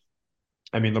now.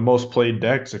 I mean, the most played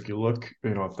decks, if you look,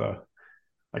 at the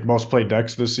like most played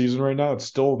decks this season right now, it's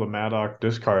still the Maddock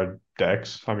discard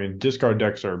decks. I mean, discard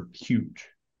decks are huge.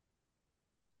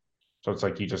 So it's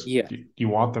like Yeah, you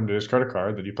want them to discard a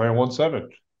card, then you play a 1/7.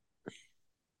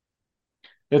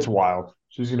 It's wild.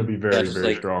 She's gonna be yeah, very, just very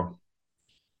like strong.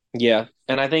 yeah.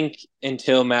 And I think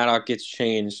until Maddox gets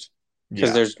changed,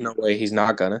 because Yeah. there's no way he's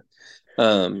not gonna.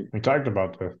 Um, We talked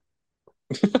about the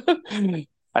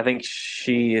I think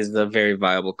she is the very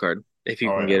viable card if you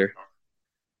oh can get yeah. her.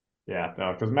 Yeah,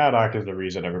 no, because Maddock is the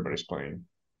reason everybody's playing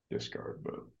discard.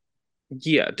 But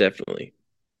Yeah, definitely.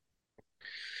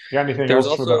 you got anything There's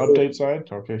else for the also update side?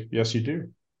 Okay. Yes, you do.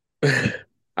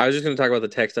 I was just gonna talk about the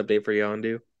text update for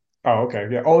Yondu. Oh, okay.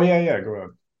 Yeah. Oh, yeah, yeah. Go ahead.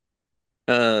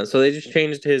 So they just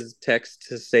changed his text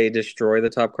to say destroy the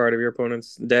top card of your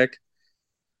opponent's deck.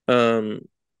 Um,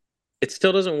 it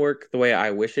still doesn't work the way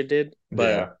I wish it did,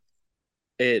 but Yeah.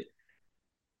 it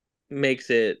makes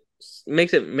it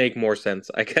make more sense,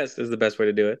 I guess is the best way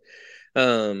to do it.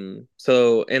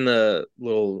 So in the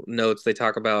little notes they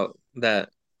talk about that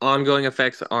ongoing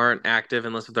effects aren't active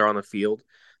unless they're on the field.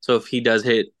 So if he does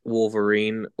hit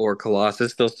Wolverine or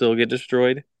Colossus, they'll still get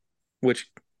destroyed, which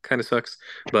kind of sucks.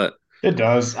 But It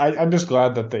does. I'm just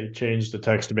glad that they changed the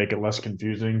text to make it less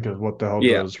confusing because what the hell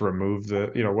yeah, does remove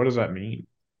what does that mean?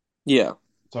 yeah.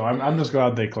 So I'm just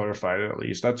glad they clarified it at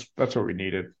least. That's what we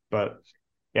needed. But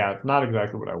yeah, not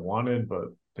exactly what I wanted, but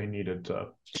they needed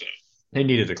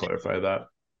to clarify that.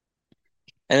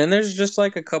 And then there's just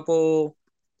like a couple.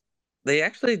 They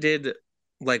actually did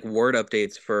like word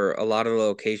updates for a lot of the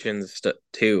locations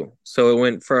too. So it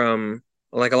went from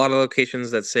like a lot of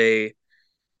locations that say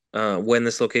when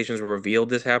this location is revealed,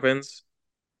 this happens.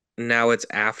 Now it's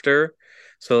after.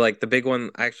 So like the big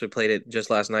one, I actually played it just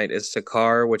last night, is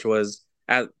Sakar, which was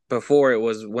at before it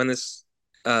was when this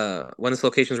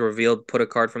location is revealed, put a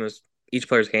card from this each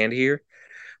player's hand here.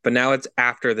 But now it's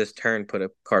after this turn, put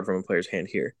a card from a player's hand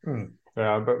here. Hmm.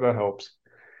 Yeah, that helps.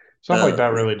 Stuff like that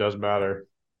Um, really does matter.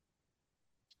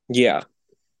 yeah,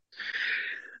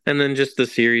 and then just the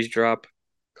series drop.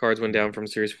 Cards went down from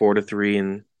series 4 to 3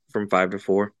 and from 5 to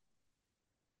 4.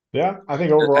 Yeah, I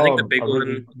think I think the overall, big I one.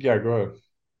 really, yeah, go ahead.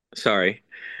 Sorry,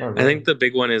 No, go I think ahead. the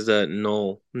big one is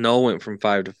Null. Null went from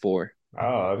 5 to 4.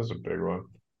 Oh, that is a big one.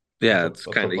 Yeah, it's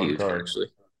That's a kind of fun huge card. actually.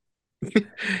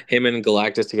 Him and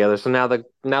Galactus together. So now the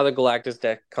Galactus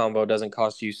deck combo doesn't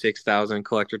cost you 6,000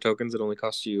 collector tokens. It only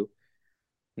costs you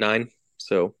 9.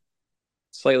 So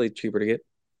slightly cheaper to get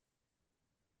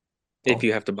if Oh,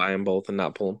 you have to buy them both and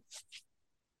not pull them.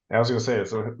 I was gonna say,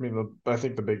 so I mean, I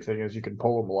think the big thing is you can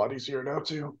pull them a lot easier now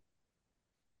too.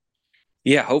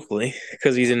 Yeah, hopefully,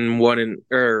 because he's in one in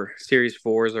or series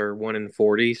fours or 1 in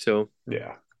 40. So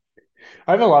Yeah,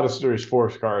 I have a lot of Series Four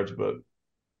cards, but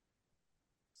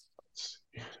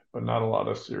not a lot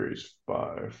of Series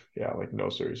Five. Yeah, like no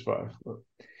Series Five.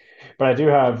 But I do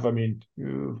have. I mean,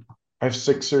 I have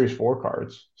 6 Series 4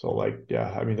 cards. So like,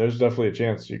 yeah, I mean, there's definitely a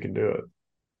chance you can do it.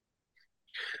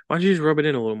 why don't you just rub it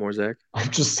in a little more, Zach? I'm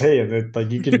just saying that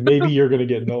like you can maybe you're gonna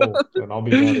get no, and I'll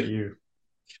be mad at you.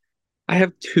 I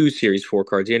have 2 series 4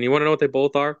 cards. Yeah, and you want to know what they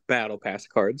both are? Battle Pass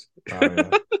cards. Oh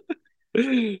yeah.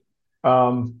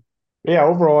 Um, yeah,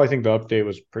 overall, I think the update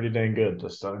was pretty dang good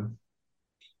this time.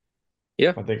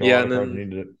 Yeah, I think a yeah, lot and of cards then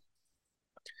needed it.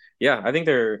 yeah, I think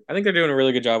they're doing a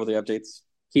really good job with the updates,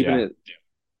 keeping Yeah, it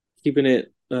keeping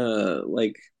it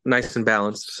like nice and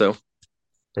balanced. So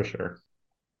for sure.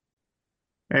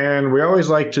 And we always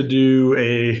like to do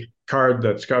a card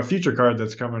that's got a future card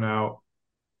that's coming out.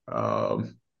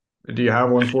 Um, do you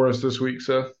have one for us this week,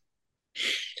 Seth?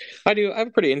 I have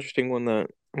a pretty interesting one that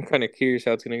I'm kind of curious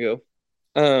how it's gonna go.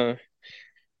 Uh,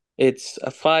 it's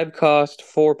a 5 cost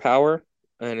 4 power,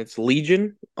 and it's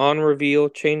Legion. On reveal,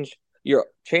 change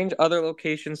other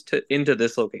locations to into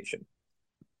this location.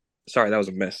 Sorry, that was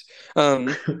a mess.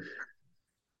 Um,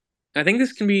 I think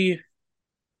this can be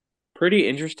pretty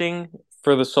interesting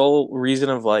for the sole reason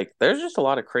of like there's just a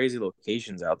lot of crazy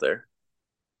locations out there.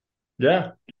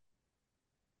 Yeah,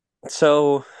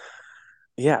 So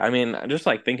yeah, I mean, just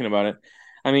like thinking about it,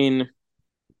 I mean,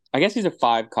 I guess he's a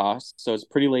 5 cost, so it's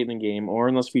pretty late in the game, or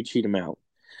unless we cheat him out.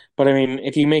 But I mean,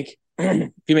 if you make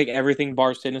if you make everything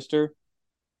bar sinister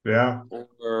yeah.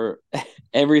 or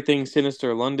everything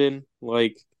sinister London,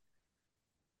 like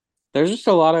there's just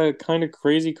a lot of kind of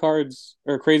crazy cards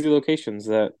or crazy locations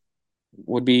that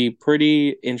would be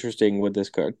pretty interesting with this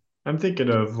card. I'm thinking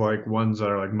of like ones that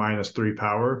are like -3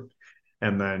 power,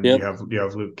 and then Yep. you have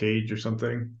Luke Cage or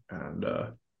something, and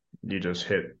you just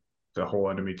hit the whole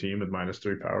enemy team with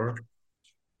 -3 power.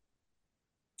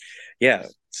 Yeah,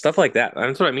 stuff like that.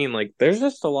 That's what I mean. Like there's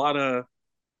just a lot of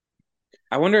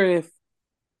I wonder if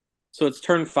so it's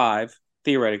turn 5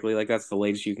 theoretically, like that's the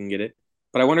latest you can get it.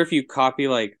 But I wonder if you copy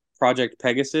like Project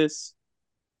Pegasus,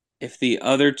 if the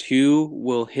other two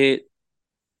will hit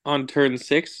on turn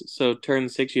 6. So turn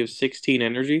 6 you have 16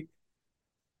 energy.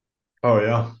 Oh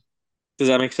yeah, Does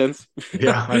that make sense?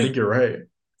 yeah. I think you're right.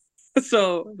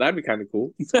 So that'd be kind of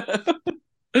cool.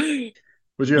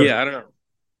 Would you have Yeah, I don't know.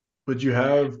 would you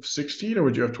have 16 or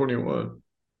would you have 21?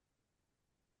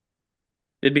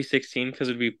 It'd be 16 because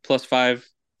it'd be +5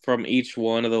 from each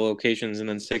one of the locations and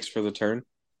then 6 for the turn.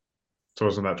 So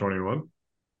wasn't that 21?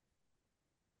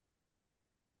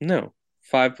 No.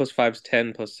 5 plus 5 is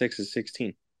 10 plus 6 is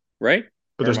 16. Right?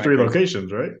 But Or there's am I three crazy?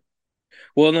 locations, right?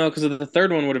 Well, no, because the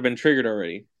third one would have been triggered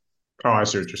already. Oh, I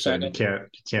see what you're So I saying. don't.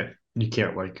 You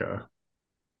can't like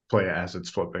play it as it's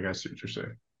flipping. I see what you're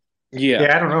saying. Yeah,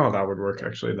 Yeah, I don't know how that would work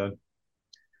actually then.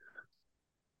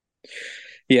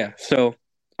 yeah. So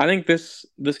I think this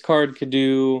card could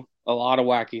do a lot of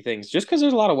wacky things just because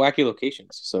there's a lot of wacky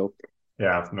locations. So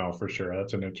Yeah, no, for sure.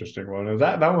 That's an interesting one.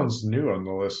 That one's new on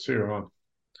the list too, huh?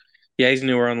 yeah, he's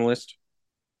newer on the list.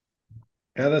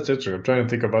 Yeah, that's interesting. I'm trying to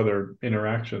think of other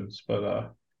interactions,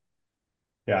 but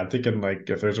yeah, I'm thinking like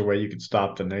if there's a way you could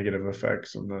stop the negative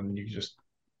effects and then you just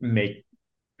make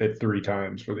it three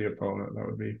times for the opponent, that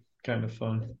would be kind of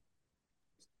fun.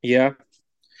 Yeah.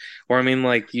 Or I mean,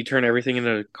 like you turn everything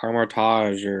into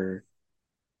Carmartage, or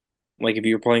like if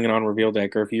you're playing an on reveal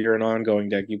deck, or if you're an ongoing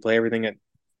deck, you play everything at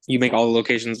you make all the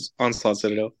locations Onslaught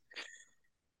Citadel.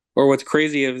 Or what's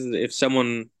crazy is if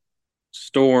someone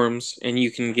storms and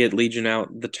you can get Legion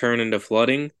out the turn into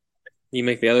flooding, you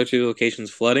make the other two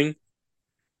locations flooding.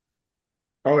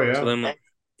 Oh So yeah. then like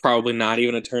probably not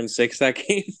even a turn six that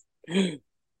game.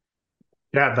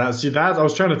 Yeah, that I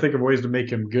was trying to think of ways to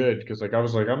make him good because like I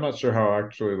was like I'm not sure how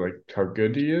actually like how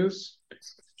good he is,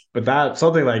 but that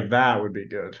something like that would be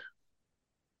good,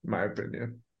 in my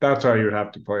opinion. That's how you would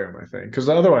have to play him, I think, because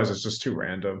otherwise it's just too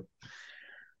random.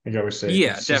 Like I always say,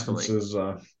 Yeah, definitely.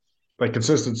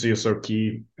 consistency is so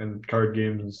key in card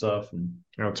games and stuff, and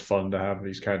it's fun to have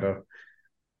these kind of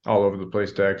all over the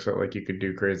place decks that like you could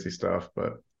do crazy stuff,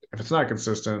 but if it's not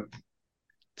consistent,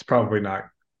 it's probably not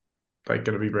like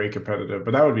going to be very competitive.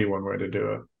 But that would be one way to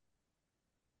do it.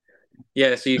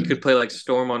 Yeah, so you could play like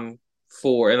Storm on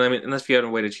four, and I mean, unless you have a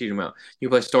way to cheat him out, you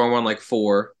play Storm on like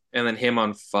four, and then him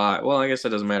on five. Well, I guess that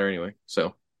doesn't matter anyway.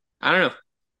 So I don't know.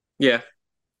 Yeah,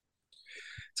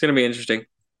 it's gonna be interesting.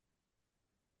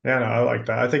 Yeah, no, I like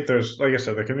that. I think there's, like I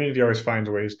said, the community always finds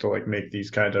ways to like make these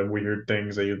kind of weird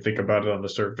things that you think about it on the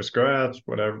surface, go,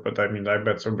 whatever. But I mean, I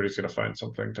bet somebody's gonna find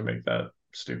something to make that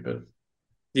stupid.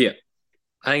 Yeah,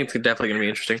 I think it's definitely gonna be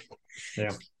interesting.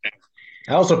 Yeah.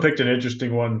 I also picked an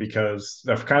interesting one because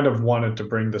I've kind of wanted to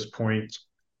bring this point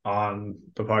on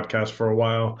the podcast for a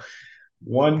while.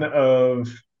 One of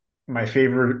my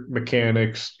favorite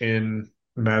mechanics in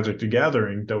Magic the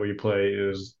Gathering that we play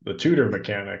is the tutor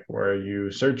mechanic, where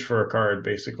you search for a card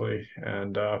basically,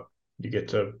 and you get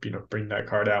to bring that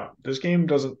card out. This game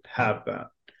doesn't have that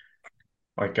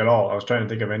like at all. I was trying to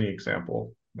think of any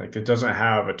example. Like it doesn't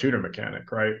have a tutor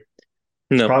mechanic, right?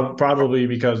 It's No. probably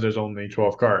because there's only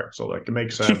 12 cards, so like it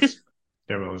makes sense.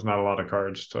 There's not a lot of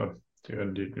cards to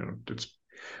and it's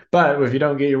but if you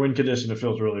don't get your win condition, it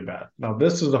feels really bad. Now,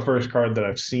 this is the first card that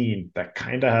I've seen that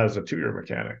kind of has a tutor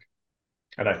mechanic.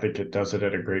 And I think it does it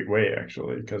in a great way,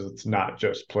 actually, because it's not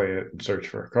just play it and search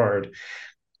for a card.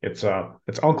 It's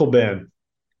Uncle Ben.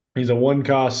 He's a one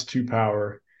cost, two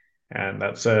power, and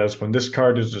that says when this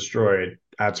card is destroyed,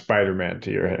 add Spider-Man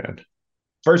to your hand.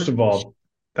 First of all,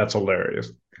 that's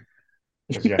hilarious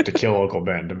because you have to kill Uncle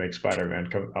Ben to make Spider-Man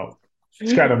come out.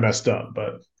 It's kind of messed up,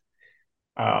 but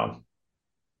um,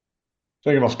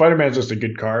 so, Spider-Man's just a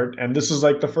good card, and this is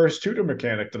like the first tutor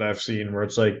mechanic that I've seen where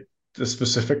it's like the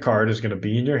specific card is going to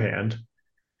be in your hand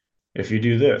if you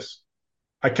do this.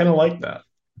 I kind of like that.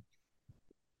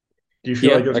 Do you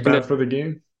feel like Yeah, it's I can. bad for the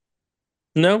game?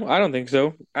 No, I don't think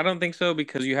so. I don't think so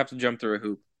because you have to jump through a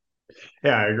hoop.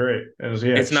 Yeah, I agree. And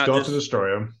yeah, you It's not still have to just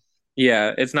destroy them.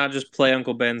 yeah, it's not just play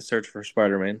Uncle Ben, search for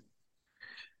Spider-Man.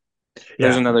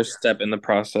 There's Yeah, another step in the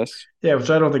process. yeah, which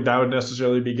I don't think that would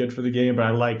necessarily be good for the game, but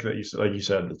I like that like you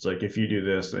said, it's like if you do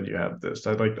this, then you have this.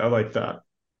 I like that.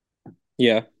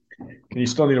 Yeah. And you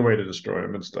still need a way to destroy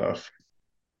them and stuff.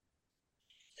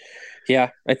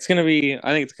 Yeah, it's gonna be.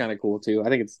 I think it's kind of cool too. I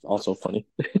think it's also funny.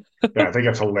 Yeah, I think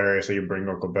it's hilarious that you bring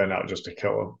Uncle Ben out just to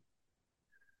kill him.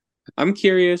 I'm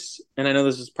curious, and I know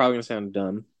this is probably gonna sound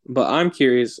dumb, but I'm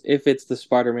curious if it's the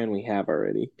Spider-Man we have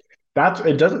already. That's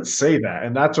it doesn't say that,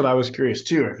 and that's what I was curious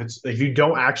too. If you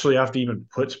don't actually have to even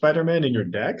put Spider-Man in your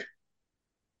deck,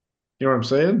 you know what I'm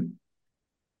saying?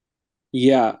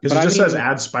 Yeah, Because but it I just says mean,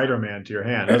 add Spider-Man to your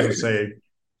hand. It doesn't say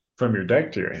from your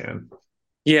deck to your hand.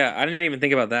 yeah, I didn't even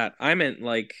think about that. I meant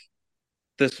like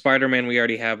the Spider-Man we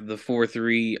already have, the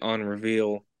 4/3 on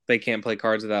reveal. They can't play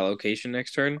cards at that location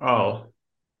next turn. Oh,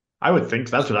 I would think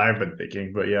that's what I've been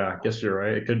thinking, but yeah, I guess you're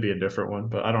right. It could be a different one,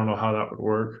 but I don't know how that would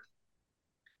work.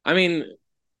 I mean,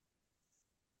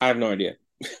 I have no idea.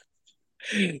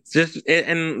 It's just,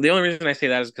 and the only reason I say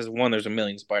that is because one, there's a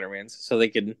million Spider-Mans, so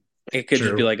it could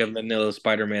just be True. like a vanilla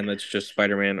Spider-Man that's just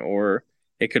Spider-Man, or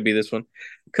it could be this one.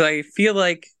 Because I feel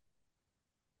like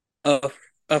a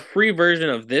a free version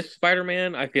of this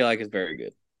Spider-Man, I feel like is very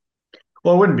good.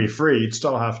 Well, it wouldn't be free. You'd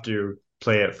still have to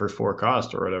play it for four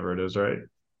cost or whatever it is, right?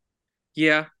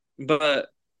 Yeah, but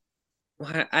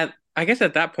I guess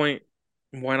at that point,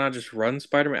 why not just run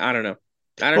Spider-Man? I don't know.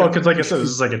 I don't Well, know. because like I said, this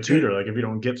is like a tutor. Like if you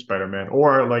don't get Spider-Man,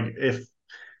 or like if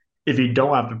you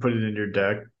don't have to put it in your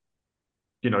deck,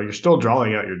 you're still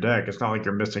drawing out your deck. It's not like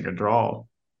you're missing a draw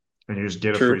and you just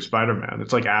get a True. free Spider-Man.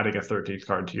 It's like adding a 13th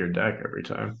card to your deck every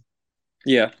time.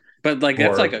 Yeah. But like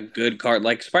that's like Or a good card.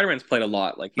 Like Spider-Man's played a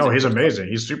lot. Like he's no, a he's good card. amazing.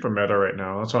 He's super meta right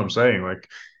now. That's what I'm saying. Like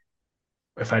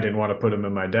if I didn't want to put him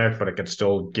in my deck, but I could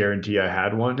still guarantee I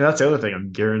had one. That's the other thing.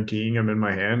 I'm guaranteeing him in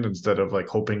my hand instead of like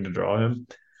hoping to draw him.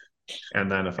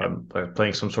 And then if I'm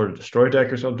playing some sort of destroy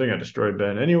deck or something, I destroy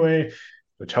Ben anyway,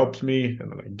 which helps me.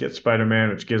 And then I get Spider Man,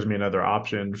 which gives me another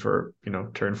option for,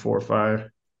 turn 4 or 5.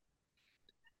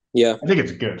 Yeah. I think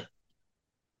it's good.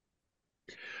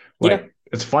 Yeah. Like,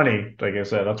 it's funny. Like I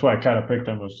said, that's why I kind of picked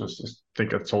him, was just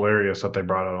think it's hilarious that they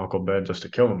brought out Uncle Ben just to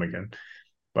kill him again.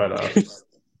 But, uh,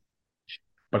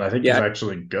 but I think he's Yeah.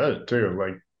 actually good too.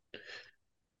 Like,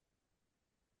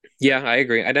 Yeah, I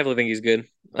agree. I definitely think he's good.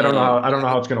 I don't know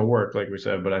how it's going to work, like we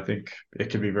said, but I think it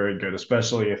could be very good,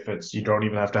 especially if it's you don't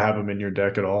even have to have him in your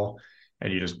deck at all,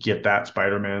 and you just get that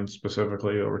Spider Man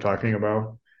specifically that we're talking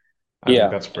about. I think Yeah.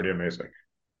 that's pretty amazing.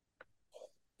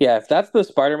 Yeah, if that's the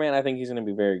Spider-Man, I think he's going to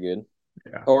be very good.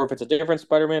 Yeah, Or if it's a different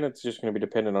Spider-Man, it's just going to be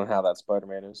dependent on how that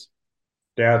Spider-Man is.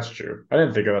 yeah, that's true. I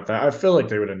didn't think about that. I feel like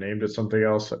they would have named it something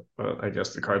else, but I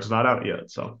guess the card's not out yet.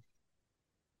 So,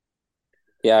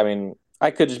 Yeah, I mean,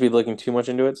 I could just be looking too much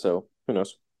into it, so who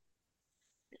knows?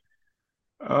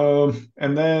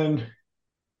 and then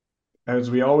as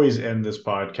we always end this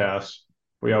podcast,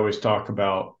 we always talk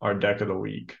about our deck of the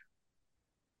week.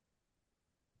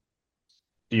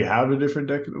 Do you have a different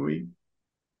deck of the week?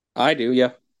 I do,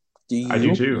 yeah. Do I do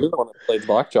you? You're too. the one that played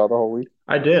Lockjaw the whole week.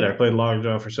 I did. I played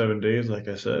Lockjaw for 7 days, like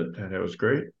I said, and it was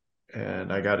great.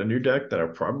 And I got a new deck that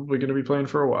I'm probably going to be playing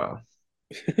for a while.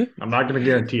 I'm not going to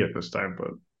guarantee it this time,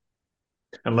 but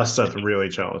unless Seth really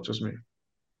challenges me.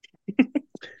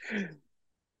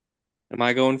 Am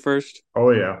I going first?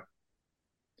 Oh yeah,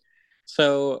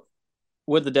 So,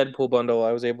 with the Deadpool bundle,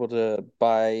 I was able to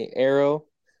buy Arrow,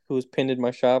 who was pinned in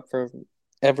my shop for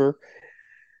ever.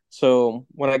 So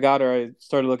when I got her, I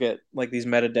started to look at like these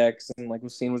meta decks and like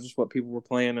was seeing just what people were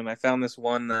playing, and I found this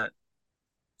one that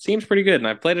seems pretty good. And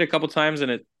I've played it a couple times,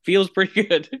 and it feels pretty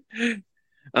good.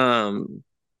 um,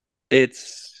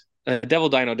 it's a Devil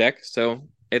Dino deck, so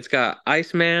it's got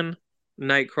Iceman,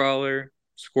 Nightcrawler,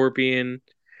 Scorpion,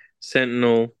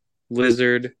 Sentinel,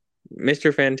 Lizard,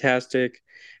 Mr. Fantastic,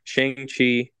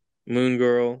 Shang-Chi, Moon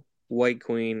Girl, White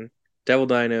Queen, Devil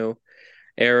Dino,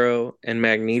 Arrow, and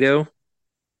Magneto.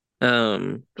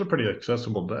 Um, it's a pretty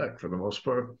accessible deck for the most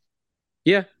part.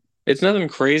 yeah, it's nothing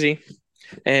crazy.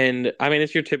 And I mean,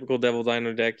 it's your typical Devil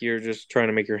Dino deck. You're just trying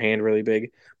to make your hand really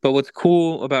big. But what's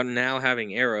cool about now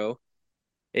having Arrow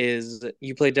is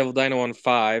you play Devil Dino on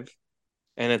 5,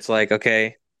 and it's like,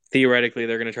 okay, theoretically,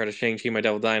 they're going to try to Shang-Chi my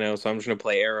Devil Dino, so I'm just going to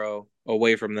play Arrow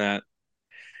away from that.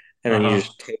 And Uh then you huh.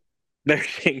 just take their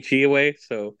Shang-Chi away.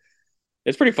 So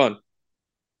it's pretty fun.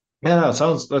 Yeah, no,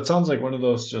 that sounds like one of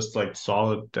those just like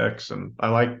solid decks, and I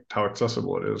like how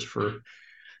accessible it is for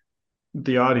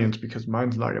the audience because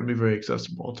mine's not going to be very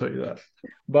accessible. I'll tell you that.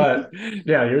 But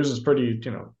yeah, yours is pretty.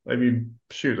 I mean,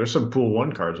 shoot, there's some cool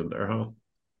one cards in there, huh?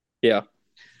 Yeah.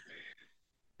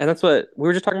 And that's what we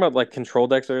were just talking about, like control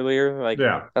decks earlier. Like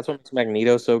Yeah, that's what makes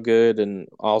Magneto so good, and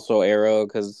also Arrow,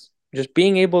 because just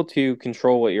being able to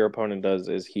control what your opponent does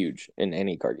is huge in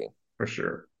any card game. for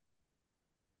sure.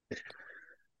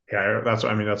 Yeah, that's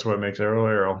what makes Arrow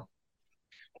Arrow.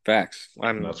 Facts.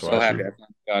 And I'm that's why so she happy I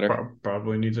got her.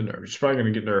 probably needs a nerf. She's probably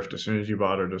going to get nerfed as soon as you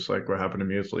bought her, just like what happened to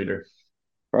me as leader.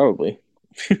 Probably.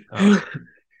 Uh,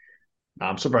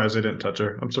 I'm surprised they didn't touch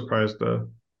her. I'm surprised.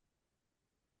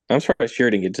 I'm surprised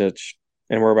Shuri didn't get touched,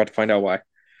 and we're about to find out why.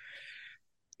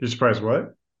 You're surprised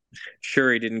what?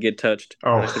 Shuri didn't get touched,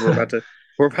 and I said Oh,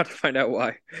 we're about to find out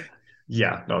why.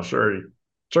 yeah. No, Shuri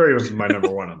was my number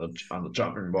one on the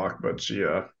chopping block, but she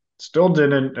still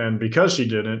didn't. And because she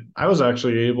didn't, I was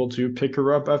actually able to pick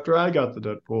her up after I got the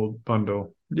Deadpool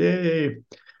bundle. Yay!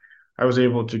 I was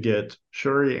able to get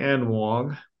Shuri and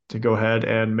Wong to go ahead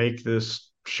and make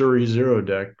this Shuri Zero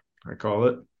deck. I call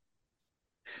it.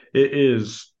 It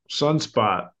is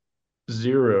Sunspot,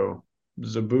 Zero,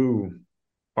 Zabu,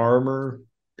 Armor,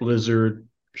 Blizzard,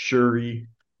 Shuri,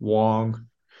 Wong,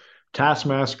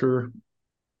 Taskmaster,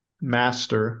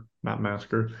 Master, not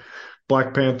Masker,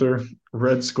 Black Panther,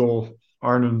 Red Skull,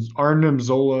 Arnim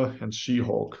Zola, and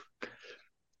She-Hulk.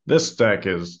 This deck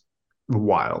is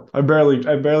wild. I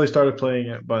barely started playing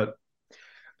it, but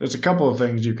there's a couple of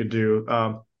things you could do.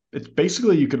 It's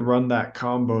basically you could run that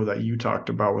combo that you talked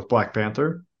about with Black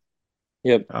Panther,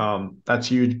 Yep. That's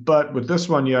huge. But with this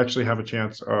one, you actually have a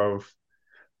chance of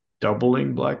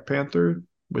doubling Black Panther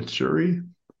with Shuri.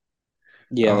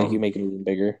 Yeah, like you Um, make it even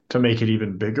bigger. to make it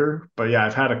even bigger. But yeah,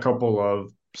 I've had a couple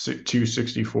of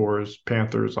 264s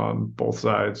Panthers on both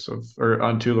sides of or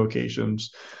on two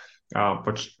locations,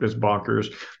 which is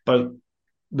bonkers. But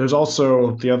there's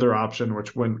also the other option,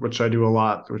 which I do a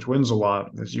lot, which wins a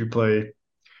lot, is you play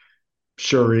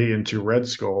Shuri into Red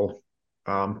Skull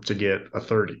to get a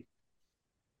 30.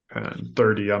 And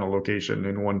 30 on a location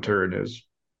in one turn is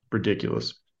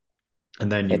ridiculous. And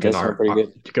then That does sound pretty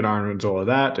good. you can Arn all of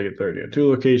that to get 30 on two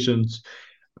locations.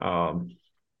 Um,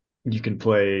 you can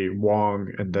play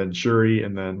Wong and then Shuri,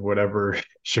 and then whatever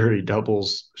Shuri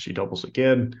doubles, she doubles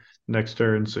again next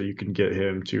turn. So you can get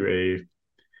him to a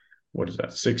what is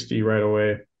that, 60 right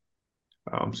away.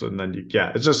 So then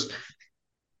yeah, it's just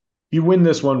you win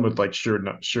this one with like sure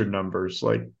numbers,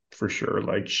 like for sure.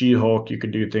 Like She-Hulk, you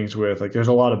can do things with. Like there's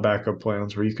a lot of backup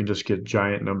plans where you can just get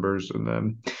giant numbers, and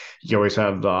then you always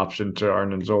have the option to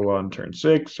Arnim on turn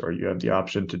 6, or you have the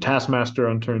option to Taskmaster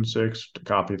on turn 6 to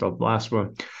copy the last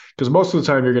one. Because most of the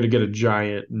time you're going to get a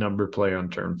giant number play on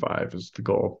turn 5 is the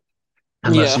goal,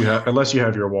 Yeah. unless you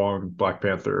have your Wong Black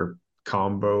Panther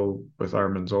combo with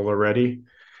Armanzola ready.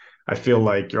 I feel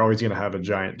like you're always going to have a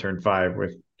giant turn 5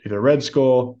 with either Red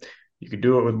Skull. You could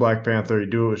do it with Black Panther. You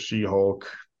do it with She-Hulk.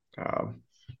 Um,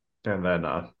 and then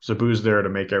Zabu's there to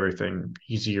make everything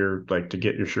easier, like to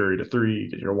get your Shuri to 3,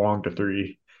 get your Wong to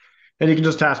 3. And you can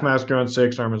just Taskmaster on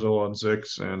 6, Armazola on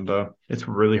 6, and it's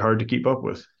really hard to keep up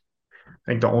with.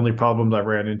 I think the only problems I've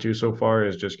ran into so far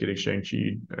is just getting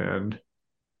Shang-Chi, and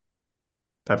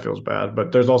that feels bad.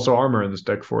 But there's also armor in this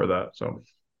deck for that. So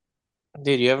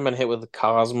Dude, you haven't been hit with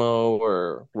Cosmo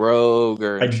or Rogue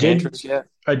or I did Enchantress yet?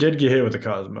 I did get hit with the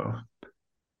Cosmo.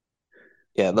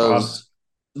 Yeah, Um,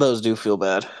 those do feel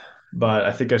bad. but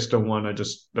I think I still won. I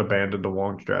just abandoned the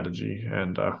Wong strategy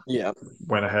and Yeah.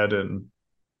 went ahead and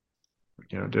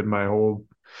did my whole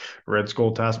Red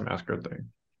Skull Taskmaster thing.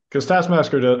 Because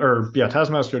Taskmaster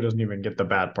doesn't even get the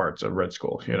bad parts of Red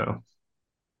Skull.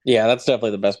 Yeah, that's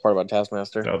definitely the best part about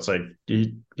Taskmaster. So it's like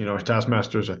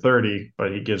Taskmaster's a 30,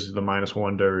 but he gives the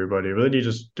 -1 to everybody. But then you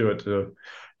just do it to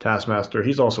Taskmaster.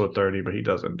 He's also a 30, but he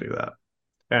doesn't do that.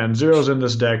 And Zero's in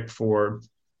this deck for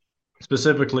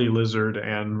specifically Lizard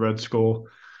and Red Skull.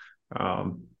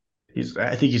 Um,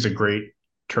 I think he's a great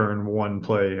turn 1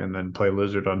 play and then play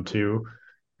Lizard on 2.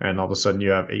 And all of a sudden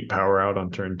you have 8 power out on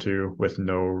turn 2 with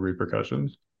no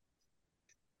repercussions.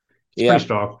 It's pretty Yeah.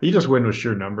 strong. You just win with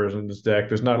sheer numbers in this deck.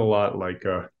 There's not a lot like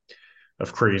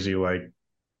of crazy like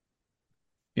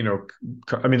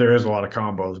I mean there is a lot of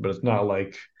combos, but it's not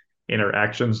like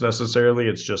interactions necessarily.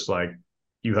 It's just like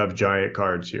you have giant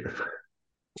cards here,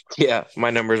 Yeah, my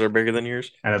numbers are bigger than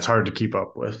yours. and it's hard to keep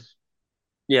up with.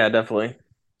 Yeah, definitely.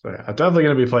 So yeah, I'm definitely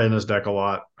going to be playing this deck a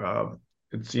lot.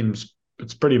 It seems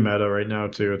it's pretty meta right now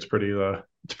too. It's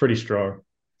pretty strong.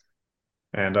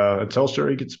 And until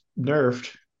Shuri gets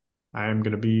nerfed, I am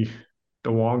going to be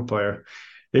the Wong player.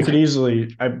 They could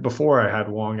easily. Before I had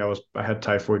Wong, I had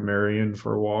Typhoid Marion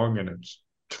for Wong, and it's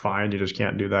fine. You just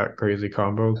can't do that crazy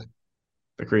combo,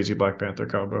 the crazy Black Panther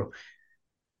combo.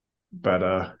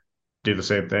 But do the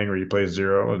same thing where you play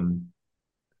Zero and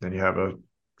then you have a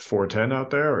 410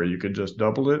 out there, or you could just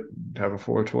double it, have a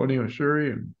 420 with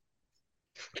Shuri, and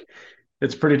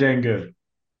it's pretty dang good.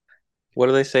 What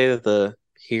do they say that the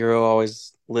hero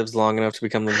always lives long enough to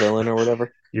become the villain or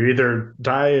whatever? You either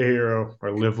die a hero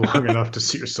or live long enough to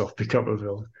see yourself become a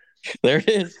villain. There it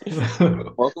is.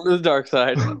 Welcome to the dark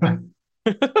side.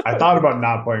 I thought about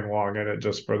not playing Wong in it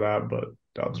just for that, but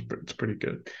it's pretty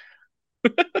good.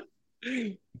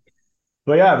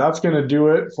 But yeah, that's going to do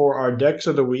it for our decks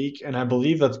of the week. And I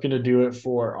believe that's going to do it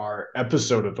for our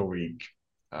episode of the week.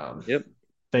 Yep.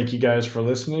 Thank you guys for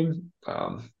listening.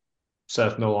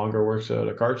 Seth no longer works at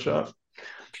a card shop.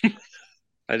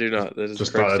 I do not. That is a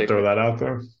Just correct thought I'd throw statement. that out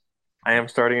there. I am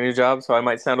starting a new job, so I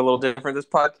might sound a little different this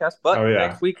podcast, but Oh, yeah.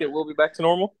 next week it will be back to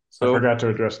normal. I So forgot to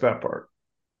address that part,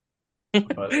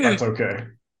 but that's okay.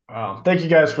 Thank you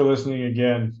guys for listening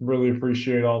again. Really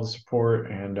appreciate all the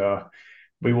support. And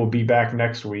we will be back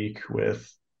next week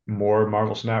with more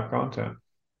Marvel Snap content.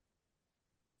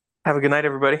 have a good night,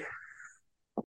 everybody.